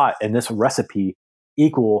this pot and this recipe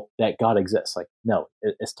equal that God exists? Like, no,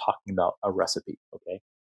 it's talking about a recipe. Okay.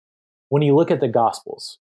 When you look at the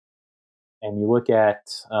Gospels and you look at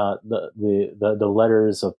the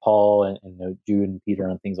letters of Paul and Jude and Peter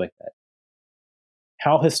and things like that,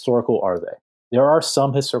 how historical are they? There are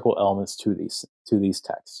some historical elements to these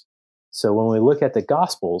texts. So when we look at the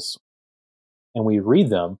Gospels and we read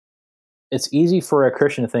them, it's easy for a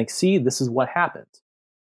Christian to think, see, this is what happened.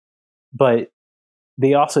 But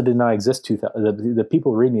they also did not exist. The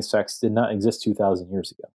people reading these texts did not exist 2,000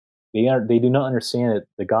 years ago. They do not understand that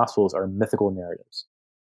the Gospels are mythical narratives.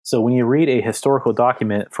 So when you read a historical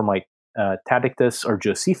document from like Tacitus or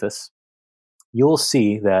Josephus, you'll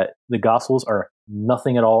see that the Gospels are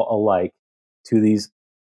nothing at all alike to these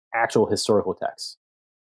actual historical texts.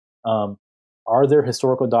 Are there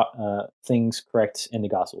historical things correct in the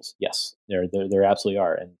Gospels? Yes, there absolutely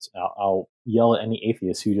are. And I'll yell at any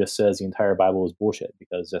atheist who just says the entire Bible is bullshit,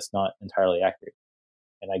 because that's not entirely accurate.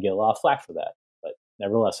 And I get a lot of flack for that. But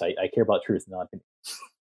nevertheless, I care about truth, not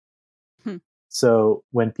opinion. So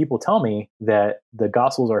when people tell me that the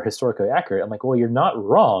Gospels are historically accurate, I'm like, well, you're not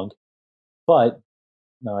wrong. But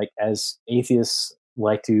like as atheists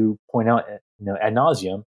like to point out, ad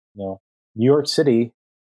nauseum, New York City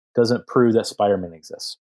doesn't prove that Spider-Man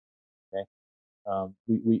exists. Okay,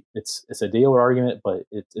 it's a daily argument, but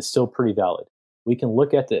it's still pretty valid. We can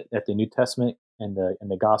look at the New Testament and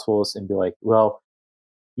the Gospels and be like, well,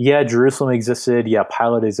 yeah, Jerusalem existed, yeah,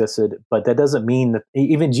 Pilate existed, but that doesn't mean that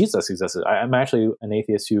even Jesus existed. I'm actually an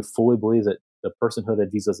atheist who fully believes that the personhood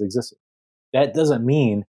of Jesus existed. That doesn't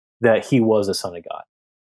mean that he was the Son of God.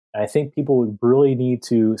 And I think people would really need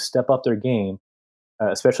to step up their game,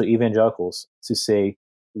 especially evangelicals, to say,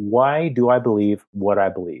 why do I believe what I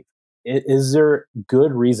believe? Is there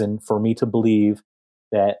good reason for me to believe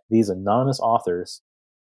that these anonymous authors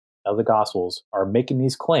of the Gospels are making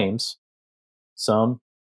these claims, some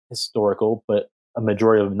historical, but a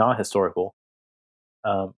majority of them not historical?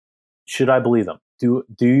 Should I believe them? Do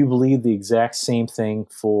you believe the exact same thing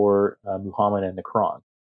for Muhammad and the Quran?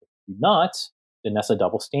 If you do not, then that's a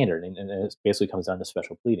double standard, and it basically comes down to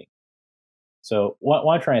special pleading. So what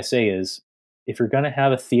I'm trying to say is, if you're going to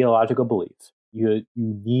have a theological belief, you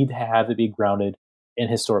need to have it be grounded in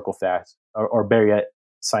historical facts, or better yet,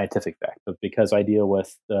 scientific fact. But because I deal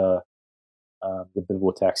with the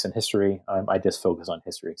biblical text and history, I just focus on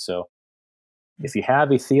history. So if you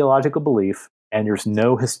have a theological belief and there's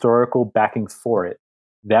no historical backing for it,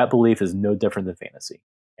 that belief is no different than fantasy.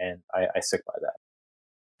 And I stick by that.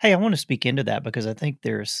 Hey, I want to speak into that because I think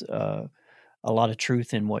there's a lot of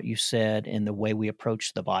truth in what you said and the way we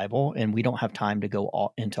approach the Bible. And we don't have time to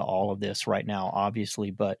go into all of this right now,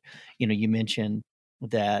 obviously. But, you mentioned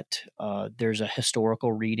that there's a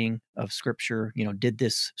historical reading of Scripture. Did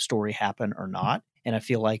this story happen or not? And I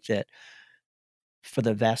feel like that for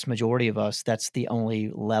the vast majority of us, that's the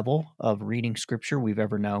only level of reading Scripture we've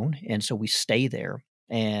ever known. And so we stay there.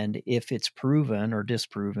 And if it's proven or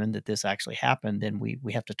disproven that this actually happened, then we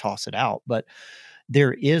have to toss it out. But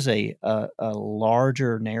there is a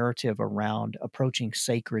larger narrative around approaching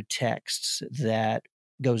sacred texts that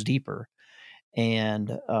goes deeper.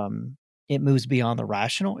 And it moves beyond the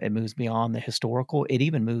rational. It moves beyond the historical. It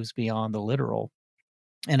even moves beyond the literal.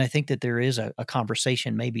 And I think that there is a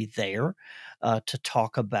conversation maybe there to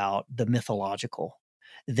talk about the mythological,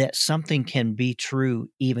 that something can be true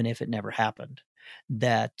even if it never happened.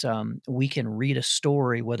 That we can read a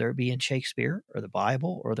story, whether it be in Shakespeare or the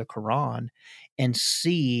Bible or the Quran, and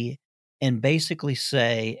see and basically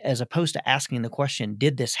say, as opposed to asking the question,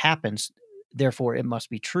 did this happen? Therefore, it must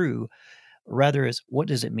be true. Rather, is what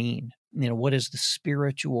does it mean? What is the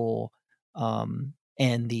spiritual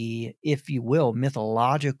and the, if you will,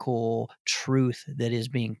 mythological truth that is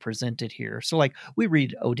being presented here? So, like, we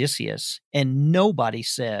read Odysseus, and nobody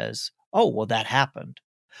says, "Oh, well, that happened."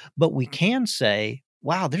 But we can say,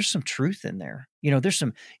 wow, there's some truth in there. There's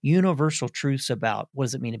some universal truths about what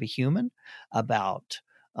does it mean to be human, about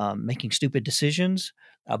making stupid decisions,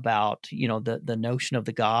 about the notion of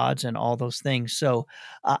the gods and all those things. So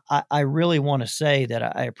I really want to say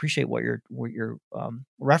that I appreciate what you're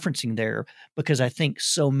referencing there, because I think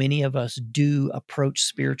so many of us do approach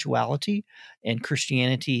spirituality and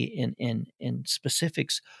Christianity in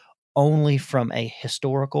specifics only from a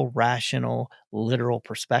historical, rational, literal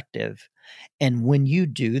perspective. And when you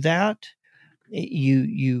do that,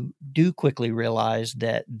 you do quickly realize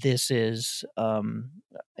that this is,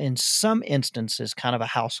 in some instances, kind of a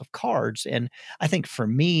house of cards. And I think for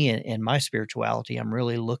me in my spirituality, I'm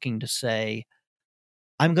really looking to say,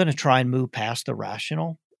 I'm going to try and move past the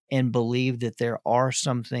rational and believe that there are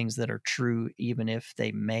some things that are true, even if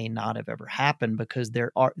they may not have ever happened, because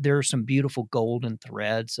there are some beautiful golden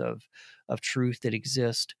threads of truth that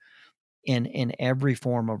exist in every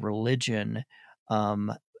form of religion.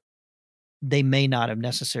 Um, they may not have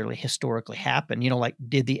necessarily historically happened. Like,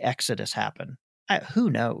 did the Exodus happen? Who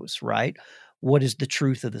knows, right? What is the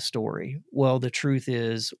truth of the story? Well, the truth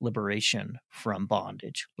is liberation from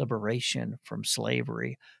bondage, liberation from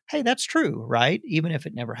slavery. Hey, that's true, right? Even if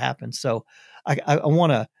it never happened. So I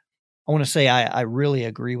want to say I really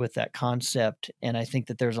agree with that concept. And I think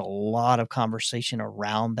that there's a lot of conversation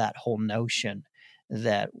around that whole notion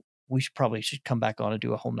that we should come back on and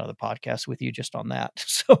do a whole nother podcast with you just on that.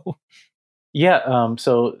 So Yeah.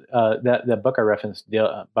 So that book I referenced,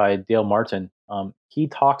 by Dale Martin, he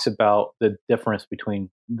talks about the difference between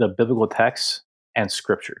the biblical text and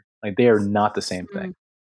scripture. Like, they are not the same thing,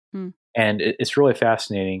 Mm. and it's really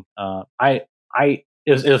fascinating. It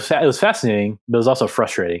was fascinating, but it was also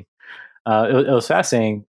frustrating. It was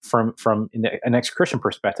fascinating from an ex-Christian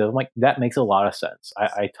perspective. I'm like, that makes a lot of sense.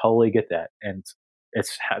 I totally get that, and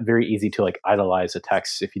it's very easy to like idolize a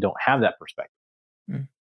text if you don't have that perspective. Mm.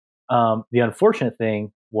 The unfortunate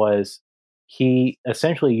thing was he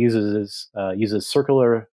essentially uses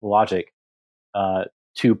circular logic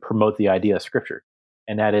to promote the idea of Scripture,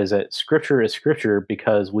 and that is that Scripture is Scripture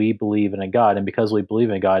because we believe in a God, and because we believe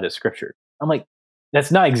in a God, it's Scripture. I'm like,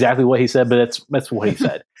 that's not exactly what he said, but that's what he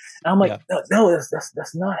said. And I'm like, Yeah. no,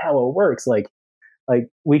 that's not how it works. Like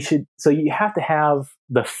we should. So you have to have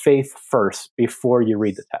the faith first before you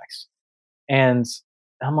read the text, and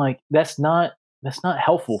I'm like, that's not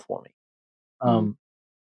helpful for me. Mm.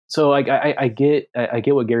 So like I get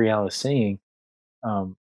what Gary Allen is saying.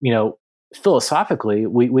 You know, philosophically,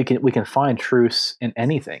 we can find truths in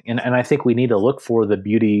anything, and I think we need to look for the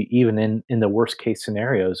beauty even in the worst case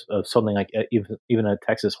scenarios of something like even a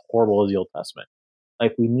text as horrible as the Old Testament.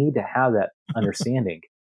 Like, we need to have that understanding.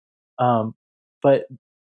 But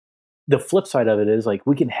the flip side of it is, like,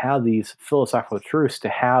 we can have these philosophical truths to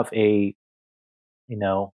have a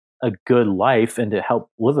good life and to help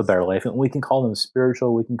live a better life, and we can call them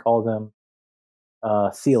spiritual, we can call them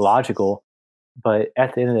theological, but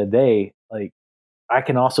at the end of the day, like, I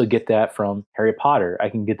can also get that from Harry Potter. I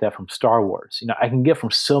can get that from Star Wars. I can get from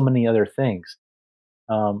so many other things.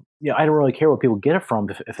 I don't really care what people get it from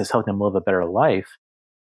if it's helping them live a better life.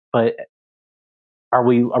 But are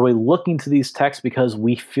we looking to these texts because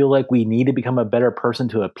we feel like we need to become a better person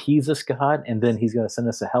to appease this God, and then He's going to send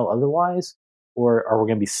us to hell otherwise? Or are we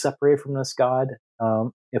going to be separated from this God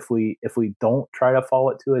if we don't try to follow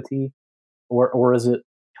it to a T? Or is it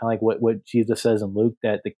kind of like what Jesus says in Luke,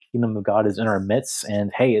 that the kingdom of God is in our midst,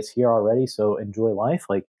 and hey, it's here already, so enjoy life?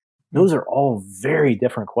 Like, those are all very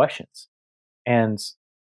different questions, and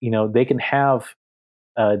they can have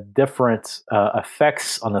different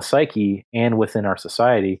effects on the psyche and within our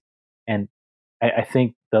society. And I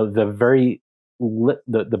think the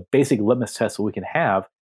basic litmus test that we can have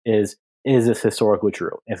is this historically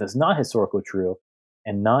true? If it's not historically true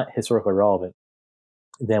and not historically relevant,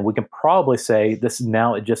 then we can probably say this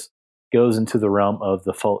now, it just goes into the realm of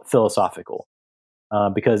the philosophical.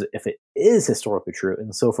 Because if it is historically true,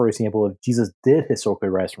 and so, for example, if Jesus did historically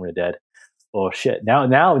rise from the dead, well, shit.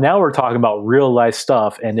 Now we're talking about real life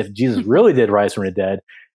stuff. And if Jesus really did rise from the dead,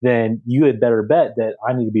 then you had better bet that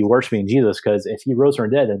I need to be worshiping Jesus, because if He rose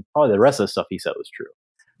from the dead, then probably the rest of the stuff He said was true.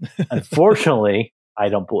 Unfortunately, I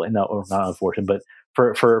don't believe. No, or not unfortunately,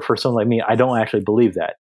 but for someone like me, I don't actually believe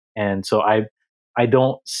that, and so I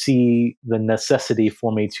don't see the necessity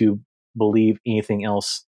for me to believe anything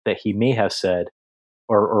else that He may have said,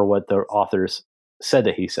 or what the authors said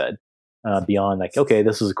that He said, beyond like, okay,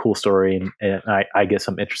 this is a cool story, and I get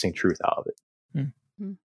some interesting truth out of it.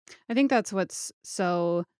 Mm. I think that's what's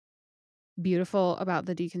so beautiful about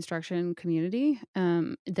the deconstruction community,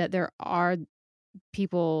 that there are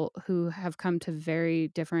people who have come to very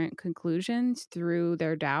different conclusions through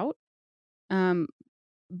their doubt.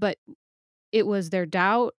 But it was their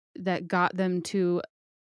doubt that got them to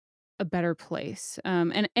a better place.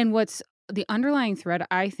 And what's the underlying thread,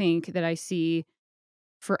 I think, that I see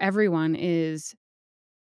for everyone is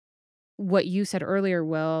what you said earlier,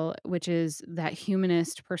 Will, which is that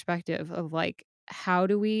humanist perspective of like, how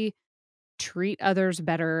do we treat others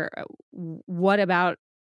better? What about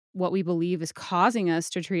what we believe is causing us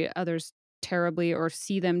to treat others terribly or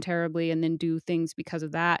see them terribly and then do things because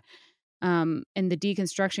of that? And the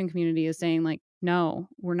deconstruction community is saying like, no,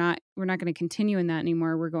 we're not going to continue in that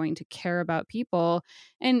anymore. We're going to care about people.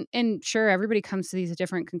 And sure, everybody comes to these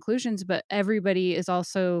different conclusions, but everybody is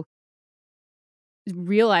also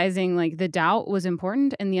realizing like the doubt was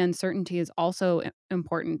important and the uncertainty is also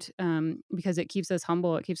important, because it keeps us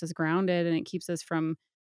humble, it keeps us grounded, and it keeps us from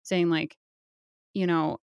saying like, you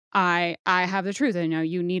know, I have the truth. I know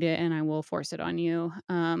you need it, and I will force it on you.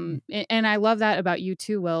 And I love that about you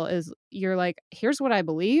too, Will. Is you're like, here's what I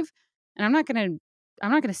believe, and I'm not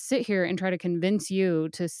gonna sit here and try to convince you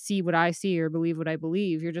to see what I see or believe what I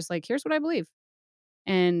believe. You're just like, here's what I believe,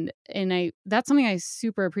 and I that's something I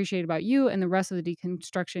super appreciate about you and the rest of the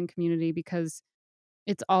deconstruction community, because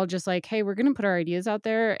it's all just like, hey, we're gonna put our ideas out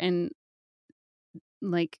there, and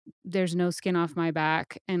like, there's no skin off my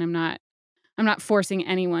back, and I'm not forcing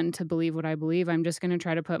anyone to believe what I believe. I'm just going to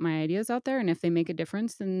try to put my ideas out there, and if they make a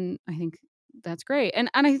difference, then I think that's great. And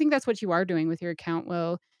I think that's what you are doing with your account,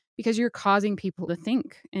 Will, because you're causing people to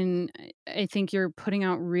think. And I think you're putting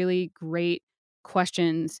out really great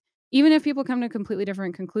questions. Even if people come to completely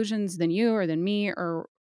different conclusions than you or than me or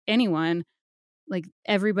anyone, like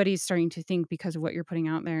everybody's starting to think because of what you're putting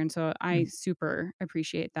out there. And so I super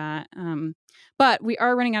appreciate that. But we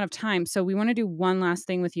are running out of time. So we want to do one last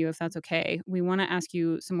thing with you, if that's okay. We want to ask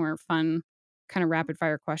you some more fun kind of rapid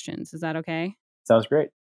fire questions. Is that okay? Sounds great.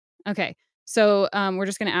 Okay. So we're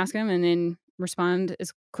just going to ask them and then respond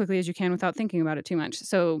as quickly as you can without thinking about it too much.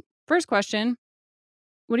 So first question,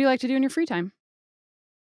 what do you like to do in your free time?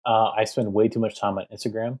 I spend way too much time on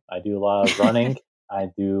Instagram. I do a lot of running. I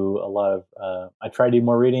do a lot of, I try to do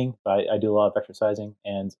more reading, but I do a lot of exercising.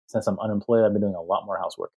 And since I'm unemployed, I've been doing a lot more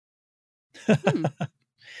housework.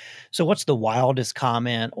 So what's the wildest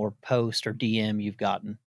comment or post or DM you've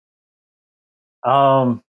gotten?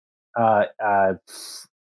 I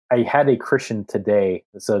had a Christian today,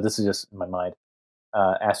 so this is just in my mind,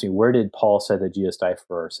 asked me, where did Paul say that Jesus died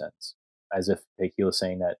for our sins? As if like, he was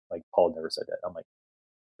saying that like Paul never said that. I'm like,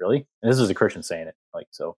 really? And this is a Christian saying it. Like,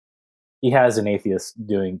 so he has an atheist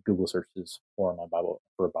doing Google searches for my Bible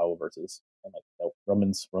for Bible verses. I'm like, nope,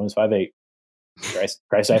 Romans 5:8.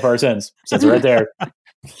 Christ died for our sins. Says it right there.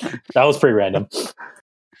 That was pretty random.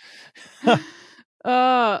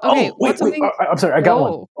 Okay. Wait, I'm sorry. I got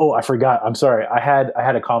one. Oh, I forgot. I'm sorry. I had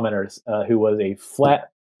a commenter who was a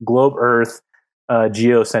flat globe Earth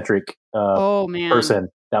geocentric person.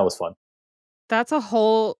 That was fun. That's a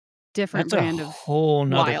whole different That's brand a of whole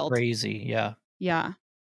nother wild. crazy. Yeah. Yeah.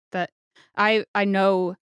 That I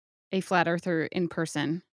know a flat earther in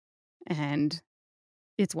person, and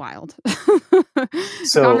it's wild.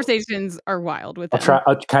 So conversations are wild with them.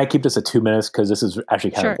 Can I keep this at 2 minutes? Because this is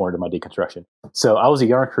actually kind of important to my deconstruction. So I was a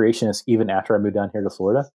young creationist even after I moved down here to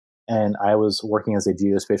Florida. And I was working as a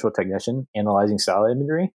geospatial technician, analyzing satellite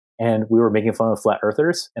imagery. And we were making fun of flat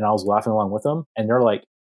earthers. And I was laughing along with them. And they're like,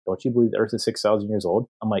 don't you believe the earth is 6,000 years old?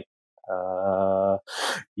 I'm like,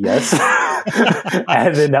 yes.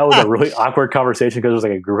 And then that was a really awkward conversation because it was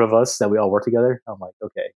like a group of us that we all worked together. I'm like,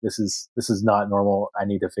 okay, this is not normal. I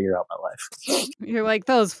need to figure out my life. You're like,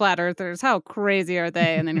 those flat earthers, how crazy are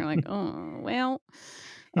they? And then you're like, oh, well,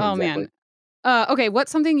 oh Exactly. man. Okay,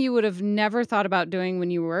 what's something you would have never thought about doing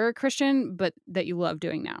when you were a Christian, but that you love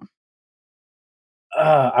doing now?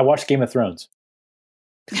 I watched Game of Thrones.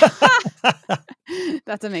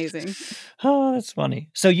 That's amazing. Oh, that's funny.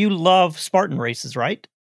 So you love Spartan races, right?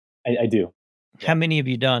 I do. How many have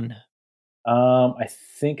you done? I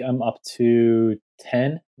think I'm up to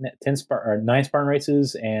 9 Spartan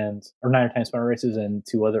races or 9 or 10 Spartan races and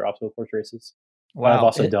 2 other obstacle course races. Wow. But I've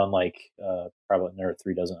also done like probably another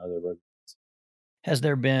 3 dozen other road races. Has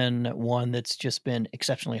there been one that's just been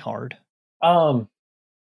exceptionally hard?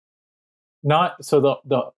 Not so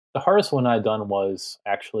the hardest one I've done was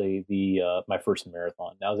actually my first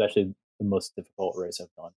marathon. That was actually the most difficult race I've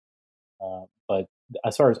done. But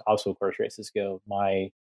as far as obstacle course races go,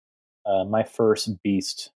 my first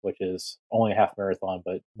beast, which is only a half marathon,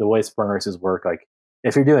 but the way sprint races work, like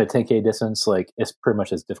if you're doing a 10K distance, like it's pretty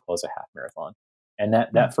much as difficult as a half marathon. And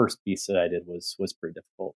that first beast that I did was pretty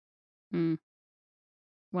difficult.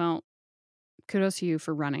 Well, kudos to you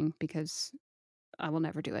for running, because I will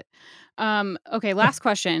never do it. Okay, last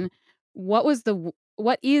question. What is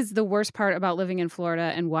the worst part about living in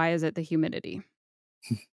Florida, and why is it the humidity?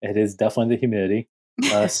 It is definitely the humidity.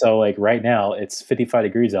 So like right now it's 55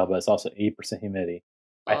 degrees out, but it's also 80% humidity.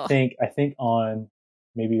 I think on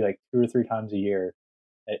maybe like 2 or 3 times a year,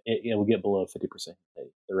 it will get below 50%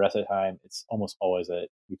 humidity. The rest of the time, it's almost always at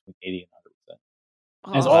between 80 and 100%.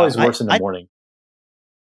 And it's always worse in the morning.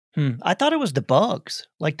 I thought it was the bugs.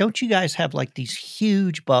 Like, don't you guys have like these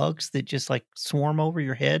huge bugs that just like swarm over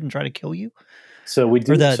your head and try to kill you? So we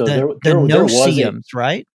do. Or the no-see-ums,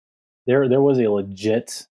 right? There was a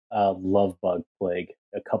legit love bug plague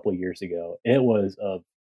a couple of years ago. It was of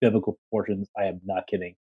biblical proportions. I am not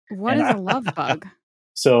kidding. What And is a love bug?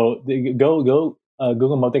 so go Google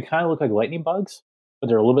them up. They kind of look like lightning bugs, but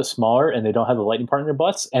they're a little bit smaller and they don't have the lightning part in their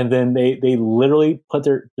butts. And then they literally put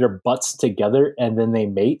their butts together and then they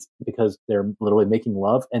mate because they're literally making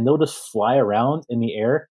love. And they'll just fly around in the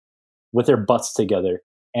air with their butts together.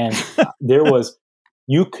 And there was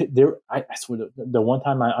I swear the one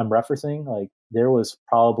time I'm referencing, like there was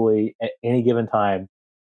probably at any given time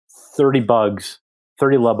 30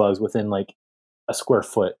 love bugs within like a square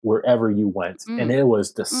foot wherever you went, and it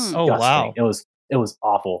was disgusting. Oh, wow. It was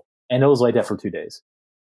awful, and it was like that for 2 days.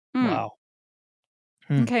 Wow.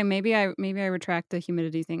 Okay, maybe I retract the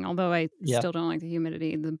humidity thing. Although I Yeah. still don't like the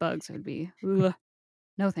humidity, the bugs would be ugh.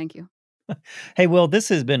 No, thank you. Hey, Will, this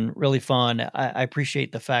has been really fun. I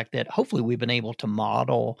appreciate the fact that hopefully we've been able to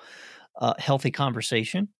model healthy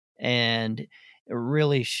conversation and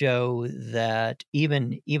really show that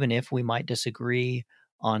even if we might disagree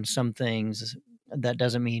on some things, that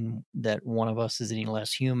doesn't mean that one of us is any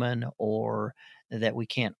less human or that we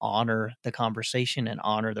can't honor the conversation and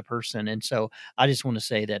honor the person. And so I just want to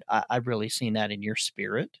say that I've really seen that in your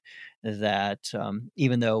spirit, that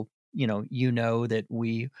even though, you know that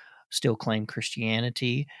we still claim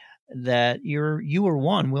Christianity, that you were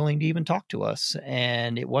one willing to even talk to us,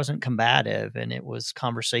 and it wasn't combative, and it was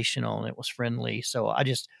conversational, and it was friendly. So I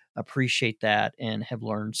just appreciate that and have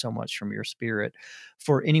learned so much from your spirit.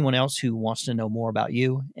 For anyone else who wants to know more about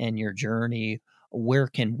you and your journey, where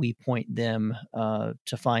can we point them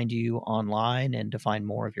to find you online and to find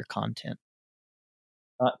more of your content?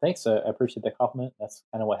 Thanks. I appreciate that compliment. That's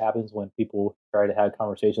kind of what happens when people try to have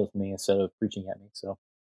conversations with me instead of preaching at me. So,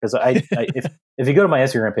 because if you go to my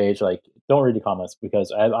Instagram page, like don't read the comments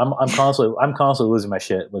because I'm constantly losing my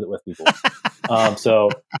shit with people. So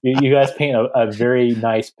you guys paint a very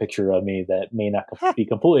nice picture of me that may not be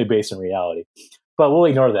completely based in reality, but we'll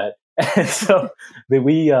ignore that. And so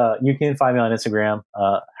you can find me on Instagram,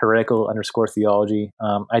 heretical_theology.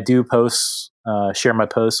 I do share my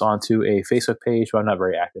posts onto a Facebook page, but I'm not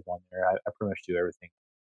very active on there. I pretty much do everything.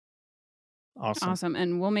 Awesome.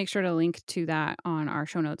 And we'll make sure to link to that on our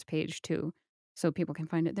show notes page too, so people can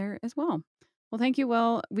find it there as well. Well, thank you,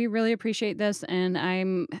 Will. We really appreciate this, and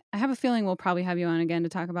I have a feeling we'll probably have you on again to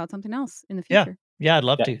talk about something else in the future. Yeah, I'd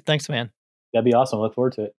love to. Thanks, man. That'd be awesome. I look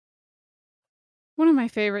forward to it. One of my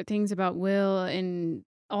favorite things about Will and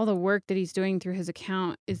all the work that he's doing through his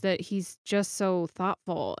account is that he's just so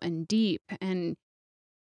thoughtful and deep, and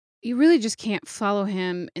you really just can't follow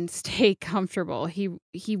him and stay comfortable.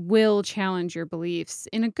 He will challenge your beliefs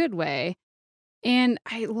in a good way. And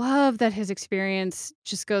I love that his experience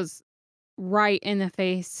just goes right in the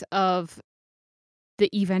face of the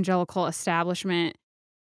evangelical establishment,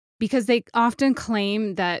 because they often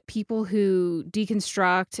claim that people who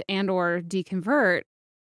deconstruct and or deconvert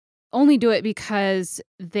only do it because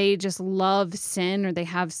they just love sin, or they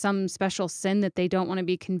have some special sin that they don't want to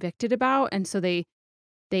be convicted about, and so they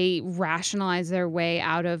rationalize their way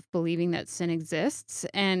out of believing that sin exists.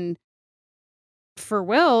 And for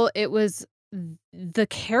Will, it was the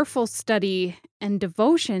careful study and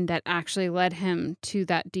devotion that actually led him to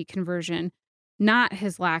that deconversion, not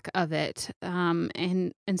his lack of it.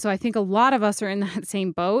 And so I think a lot of us are in that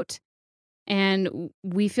same boat, and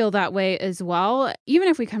we feel that way as well, even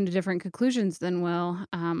if we come to different conclusions than Will.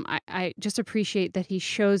 I just appreciate that he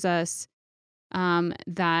shows us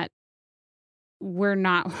that we're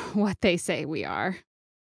not what they say we are.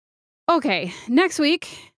 Okay, next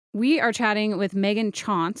week, we are chatting with Megan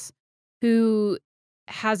Chance, who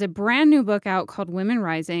has a brand new book out called Women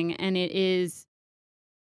Rising, and it is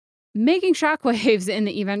making shockwaves in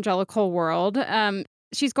the evangelical world.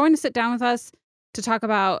 She's going to sit down with us to talk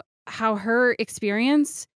about how her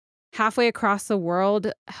experience halfway across the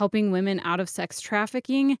world helping women out of sex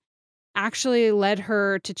trafficking actually led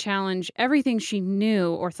her to challenge everything she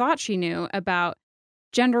knew or thought she knew about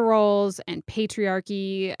gender roles and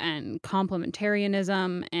patriarchy and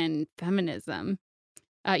complementarianism and feminism.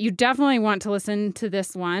 You definitely want to listen to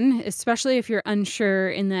this one, especially if you're unsure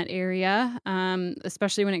in that area,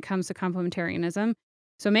 especially when it comes to complementarianism.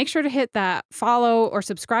 So make sure to hit that follow or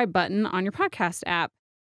subscribe button on your podcast app.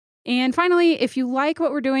 And finally, if you like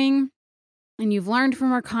what we're doing and you've learned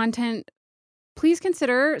from our content, please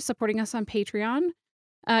consider supporting us on Patreon.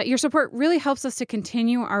 Your support really helps us to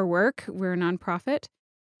continue our work. We're a nonprofit,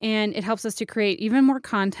 and it helps us to create even more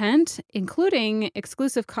content, including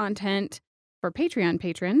exclusive content for Patreon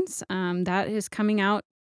patrons. That is coming out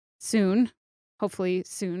soon, hopefully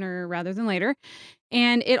sooner rather than later.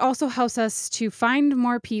 And it also helps us to find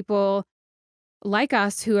more people like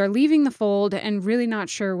us who are leaving the fold and really not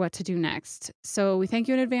sure what to do next. So we thank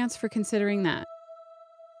you in advance for considering that.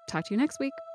 Talk to you next week.